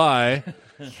were in Dubai.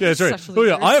 Yeah, that's right. Such Oh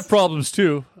yeah, losers. I have problems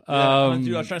too. Dude, I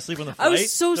was trying to sleep on the flight. I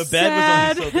was so the bed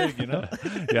sad. was only so big, you know.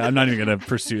 Yeah, I'm not even gonna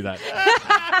pursue that.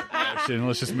 Shit,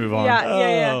 let's just move on.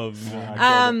 Yeah. Oh,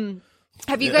 man.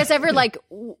 Have you guys ever like?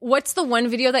 What's the one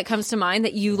video that comes to mind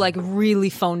that you like really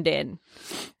phoned in?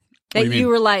 That do you mean? you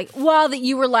were like, well, that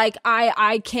you were like,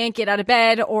 I can't get out of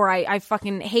bed, or I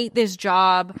fucking hate this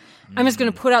job. I'm just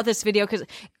gonna put out this video because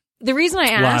the reason I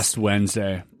asked Last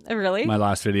Wednesday, really my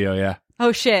last video. Yeah,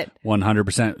 oh shit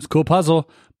 100%. It was a cool puzzle,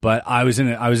 but I was in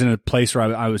a place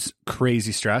where I was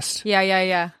crazy stressed.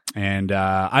 yeah And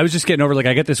I was just getting over, like,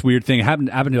 I get this weird thing. It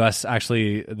happened to us,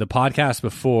 actually, the podcast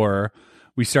before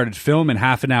we started filming.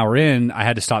 Half an hour in, I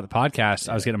had to stop the podcast.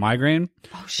 I was getting a migraine.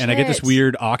 Oh, shit. And I get this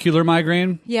weird ocular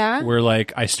migraine. Yeah. Where,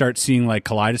 like, I start seeing, like,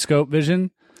 kaleidoscope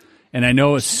vision. And I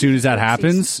know as soon as that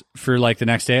happens, for, like, the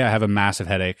next day, I have a massive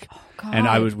headache. God.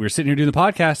 And we were sitting here doing the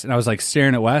podcast, and I was, like,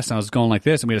 staring at Wes, and I was going like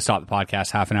this, and we had to stop the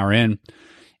podcast half an hour in.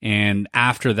 And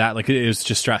after that, like, it was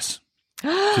just stress.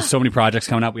 Just so many projects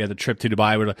coming up. We had the trip to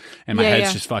Dubai, and my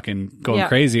head's just fucking going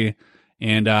crazy.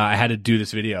 And I had to do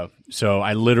this video. So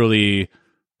I literally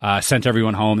Sent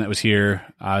everyone home that was here.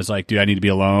 I was like, dude, I need to be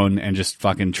alone and just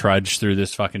fucking trudge through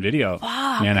this fucking video.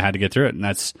 Man, I had to get through it, and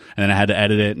then I had to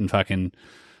edit it and fucking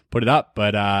put it up.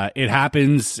 But it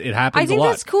happens. It happens. I think a lot.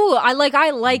 that's cool. I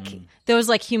like those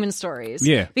like human stories.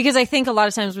 Yeah. Because I think a lot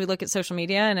of times we look at social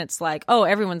media and it's like, oh,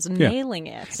 everyone's nailing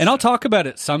it. And I'll talk about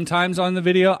it sometimes on the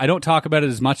video. I don't talk about it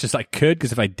as much as I could,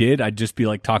 because if I did, I'd just be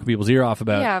like talking people's ear off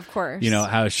about, yeah, of course,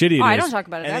 how shitty it is. I don't talk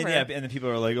about it And ever. then, and then people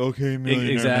are like, okay,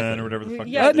 millionaire Exactly. man, or whatever the fuck.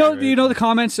 Yeah. No, the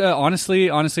comments honestly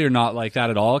are not like that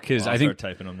at all, because I'll I think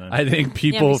start typing them then. I think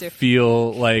people me too.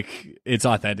 feel like it's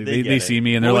authentic. get They it. see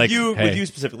me and they're Well, like, with hey. you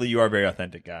specifically, you are a very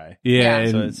authentic guy. Yeah, Yeah.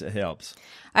 and- So it helps.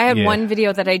 I had Yeah. one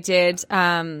video that I did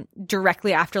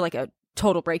directly after like a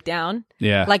total breakdown.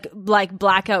 Yeah. Like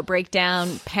blackout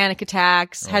breakdown, panic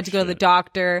attacks, had to go to the shit.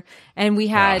 doctor. And we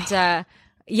had,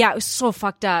 it was so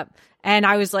fucked up. And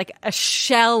I was like a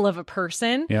shell of a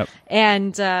person. Yep.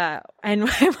 And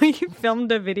we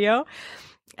filmed a video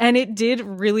and it did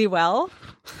really well.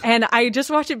 And I just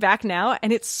watched it back now,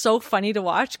 and it's so funny to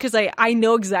watch because I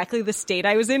know exactly the state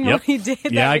I was in when Yep. we did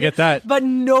that. Yeah, I video, get that. But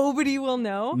nobody will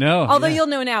know. No, Although yeah. you'll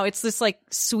know now. It's this like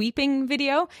sweeping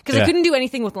video because Yeah. I couldn't do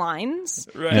anything with lines.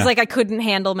 Right. Because Yeah. like I couldn't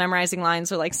handle memorizing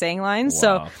lines or like saying lines.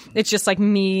 Wow. So it's just like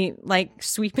me like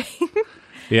sweeping.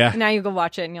 Yeah. Now you go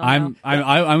watch it and you'll I'm know.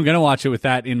 I'm gonna watch it with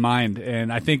that in mind,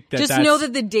 and I think that Just that's, know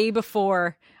that the day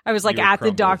before I was like You were at the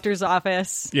crumbled. doctor's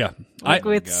office. yeah, Like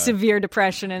with God. severe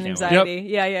depression and Can't wait. anxiety.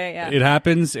 Yeah. it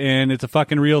happens, and it's a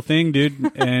fucking real thing, dude.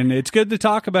 And it's good to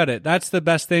talk about it. That's the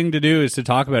best thing to do, is to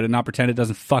talk about it, not pretend it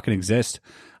doesn't fucking exist.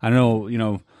 I don't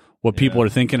know, what people are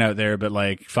thinking out there, but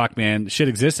like, fuck, man, shit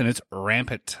exists and it's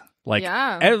rampant. Like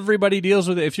Yeah. everybody deals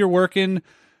with it. If you're working,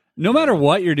 no matter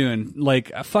what you're doing,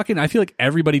 like fucking, I feel like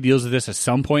everybody deals with this at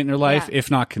some point in their life, Yeah. if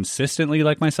not consistently,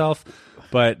 like myself.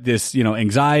 But this,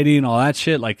 anxiety and all that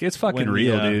shit, like it's fucking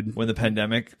real, dude. When the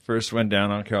pandemic first went down,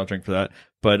 I don't care, I'll drink for that.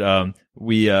 But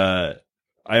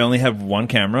I only have one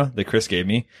camera that Chris gave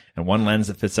me and one lens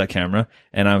that fits that camera.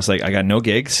 And I was like, I got no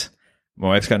gigs. My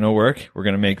wife's got no work. We're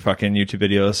going to make fucking YouTube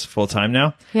videos full time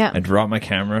now. Yeah. I dropped my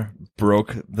camera,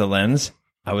 broke the lens.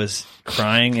 I was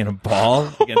crying in a ball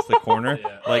against the corner,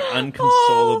 like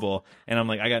unconsolable. And I'm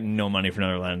like, I got no money for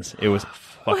another lens. It was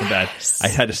fucking bad. I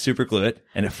had to super glue it,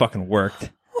 and it fucking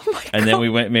worked. And then we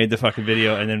made the fucking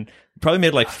video, and then probably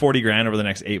made like 40 grand over the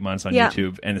next 8 months on Yeah.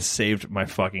 YouTube, and it saved my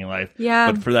fucking life.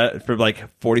 Yeah. But for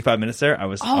like 45 minutes there, I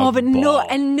was Oh, a but ball.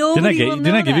 nobody will know Didn't I give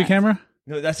you a that. camera?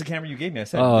 No, that's the camera you gave me. I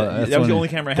said Oh, that that's was the one- only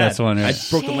camera I had. that's one, yeah. I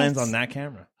broke the Shit. lens on that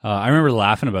camera. I remember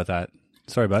laughing about that.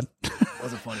 Sorry, bud. It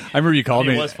wasn't funny. I remember you called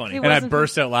It me. was funny. It And I wasn't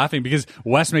burst out laughing because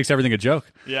Wes makes everything a joke.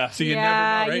 Yeah. So you Yeah, never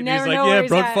know, right? you And never he's know like, where yeah, he's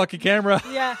broke at. fucking camera.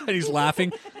 Yeah. And he's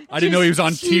laughing. I didn't know he was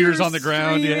on tears on the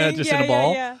ground. Yeah, Screaming. just in a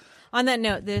ball. Yeah. On that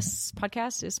note, this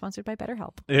podcast is sponsored by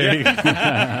BetterHelp. There you go.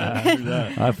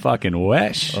 I fucking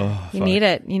wish. You need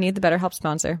it. You need the BetterHelp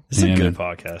sponsor. This is Yeah, a good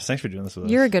man. podcast. Thanks for doing this with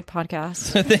us. You're a good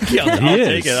podcast. Thank you. I'll He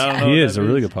take is. it. I don't know He what is that a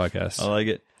really means. good podcast. I like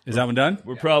it. Is that one done?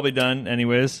 We're probably done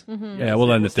anyways. Yeah,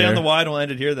 we'll end it Stay there. on the wide. We'll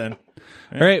end it here then.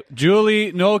 All right,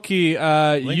 Julie Nolke.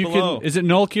 You below. can. Is it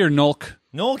Nolke or Nolk?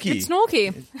 Nolke. It's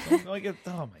Nolke. Oh my god.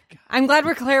 I'm glad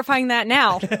we're clarifying that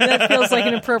now. That feels like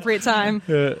an appropriate time.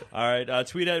 All right.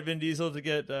 Tweet at Vin Diesel to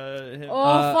get him.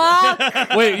 Oh, fuck.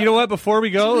 Wait, you know what? Before we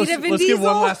go, Tweet let's, at Vin let's give one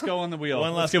Diesel. last go on the wheel.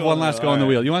 One Let's last give go one on the last wheel. go on the All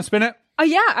wheel. right. You want to spin it? Oh,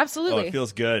 yeah, Oh, absolutely. it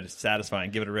feels good. Satisfying.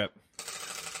 Give it a rip.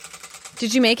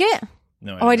 Did you make it?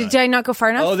 No. Oh, did I not go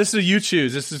far enough? Oh, this is a you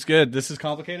choose. This is good. This is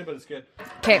complicated, but it's good.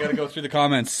 Okay. I gotta go through the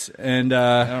comments and.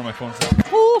 I don't know my phone's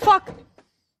Oh, fuck.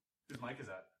 Whose mic is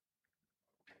that?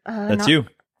 That's not, you.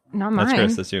 Not mine. That's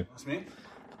Chris. That's you. That's me.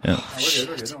 Yeah.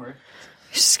 We're good. Don't worry.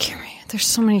 You're scary. There's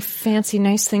so many fancy,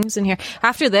 nice things in here.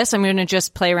 After this, I'm going to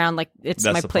just play around like it's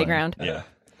That's my the plan. playground. Yeah.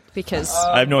 Because,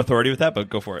 I have no authority with that, but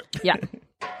go for it. yeah.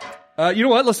 You know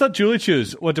what? Let's let Julie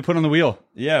choose what to put on the wheel.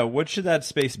 Yeah. What should that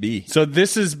space be? So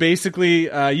this is basically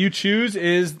you choose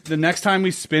is the next time we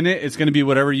spin it, it's going to be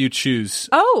whatever you choose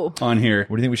Oh, on here.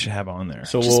 What do you think we should have on there?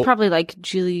 So just we'll probably like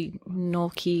Julie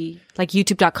Nolke, like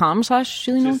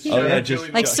youtube.com/Julie Nolke. Oh yeah,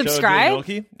 just Like subscribe?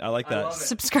 Nolke? I like that.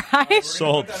 Subscribe.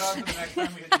 Sold.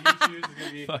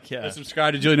 Fuck yeah.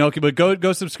 Subscribe to Julie Nolke, but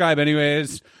go subscribe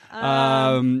anyways.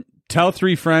 Tell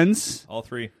 3 friends. All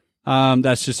three.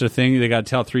 That's just a thing. They got to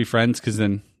tell 3 friends because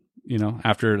then,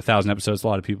 after 1,000 episodes, a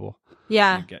lot of people.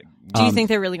 Yeah. Okay. Do you think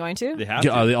they're really going to? They have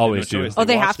Yeah, to. they always have no do. choice. Oh,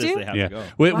 they watch have this, to? They have Yeah, to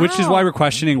go. which is Wow. why we're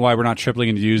questioning why we're not tripling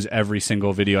in views every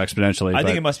single video exponentially. I but-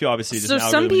 think it must be obviously just So an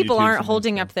some algorithm people YouTube aren't something.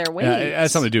 holding up their weight. Yeah, it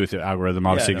has something to do with the algorithm,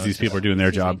 obviously, Yeah, because no, these it's people are just- doing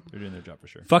their job. They're doing their job for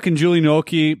sure. Fucking Julie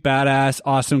Nolke, badass,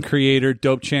 awesome creator,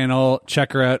 dope channel.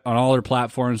 Check her out on all her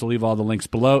platforms. We'll leave all the links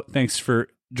below. Thanks for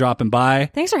dropping by.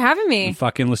 Thanks for having me.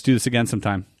 Fucking let's do this again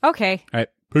sometime. Okay. All right.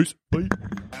 Peace. Bye.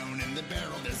 Down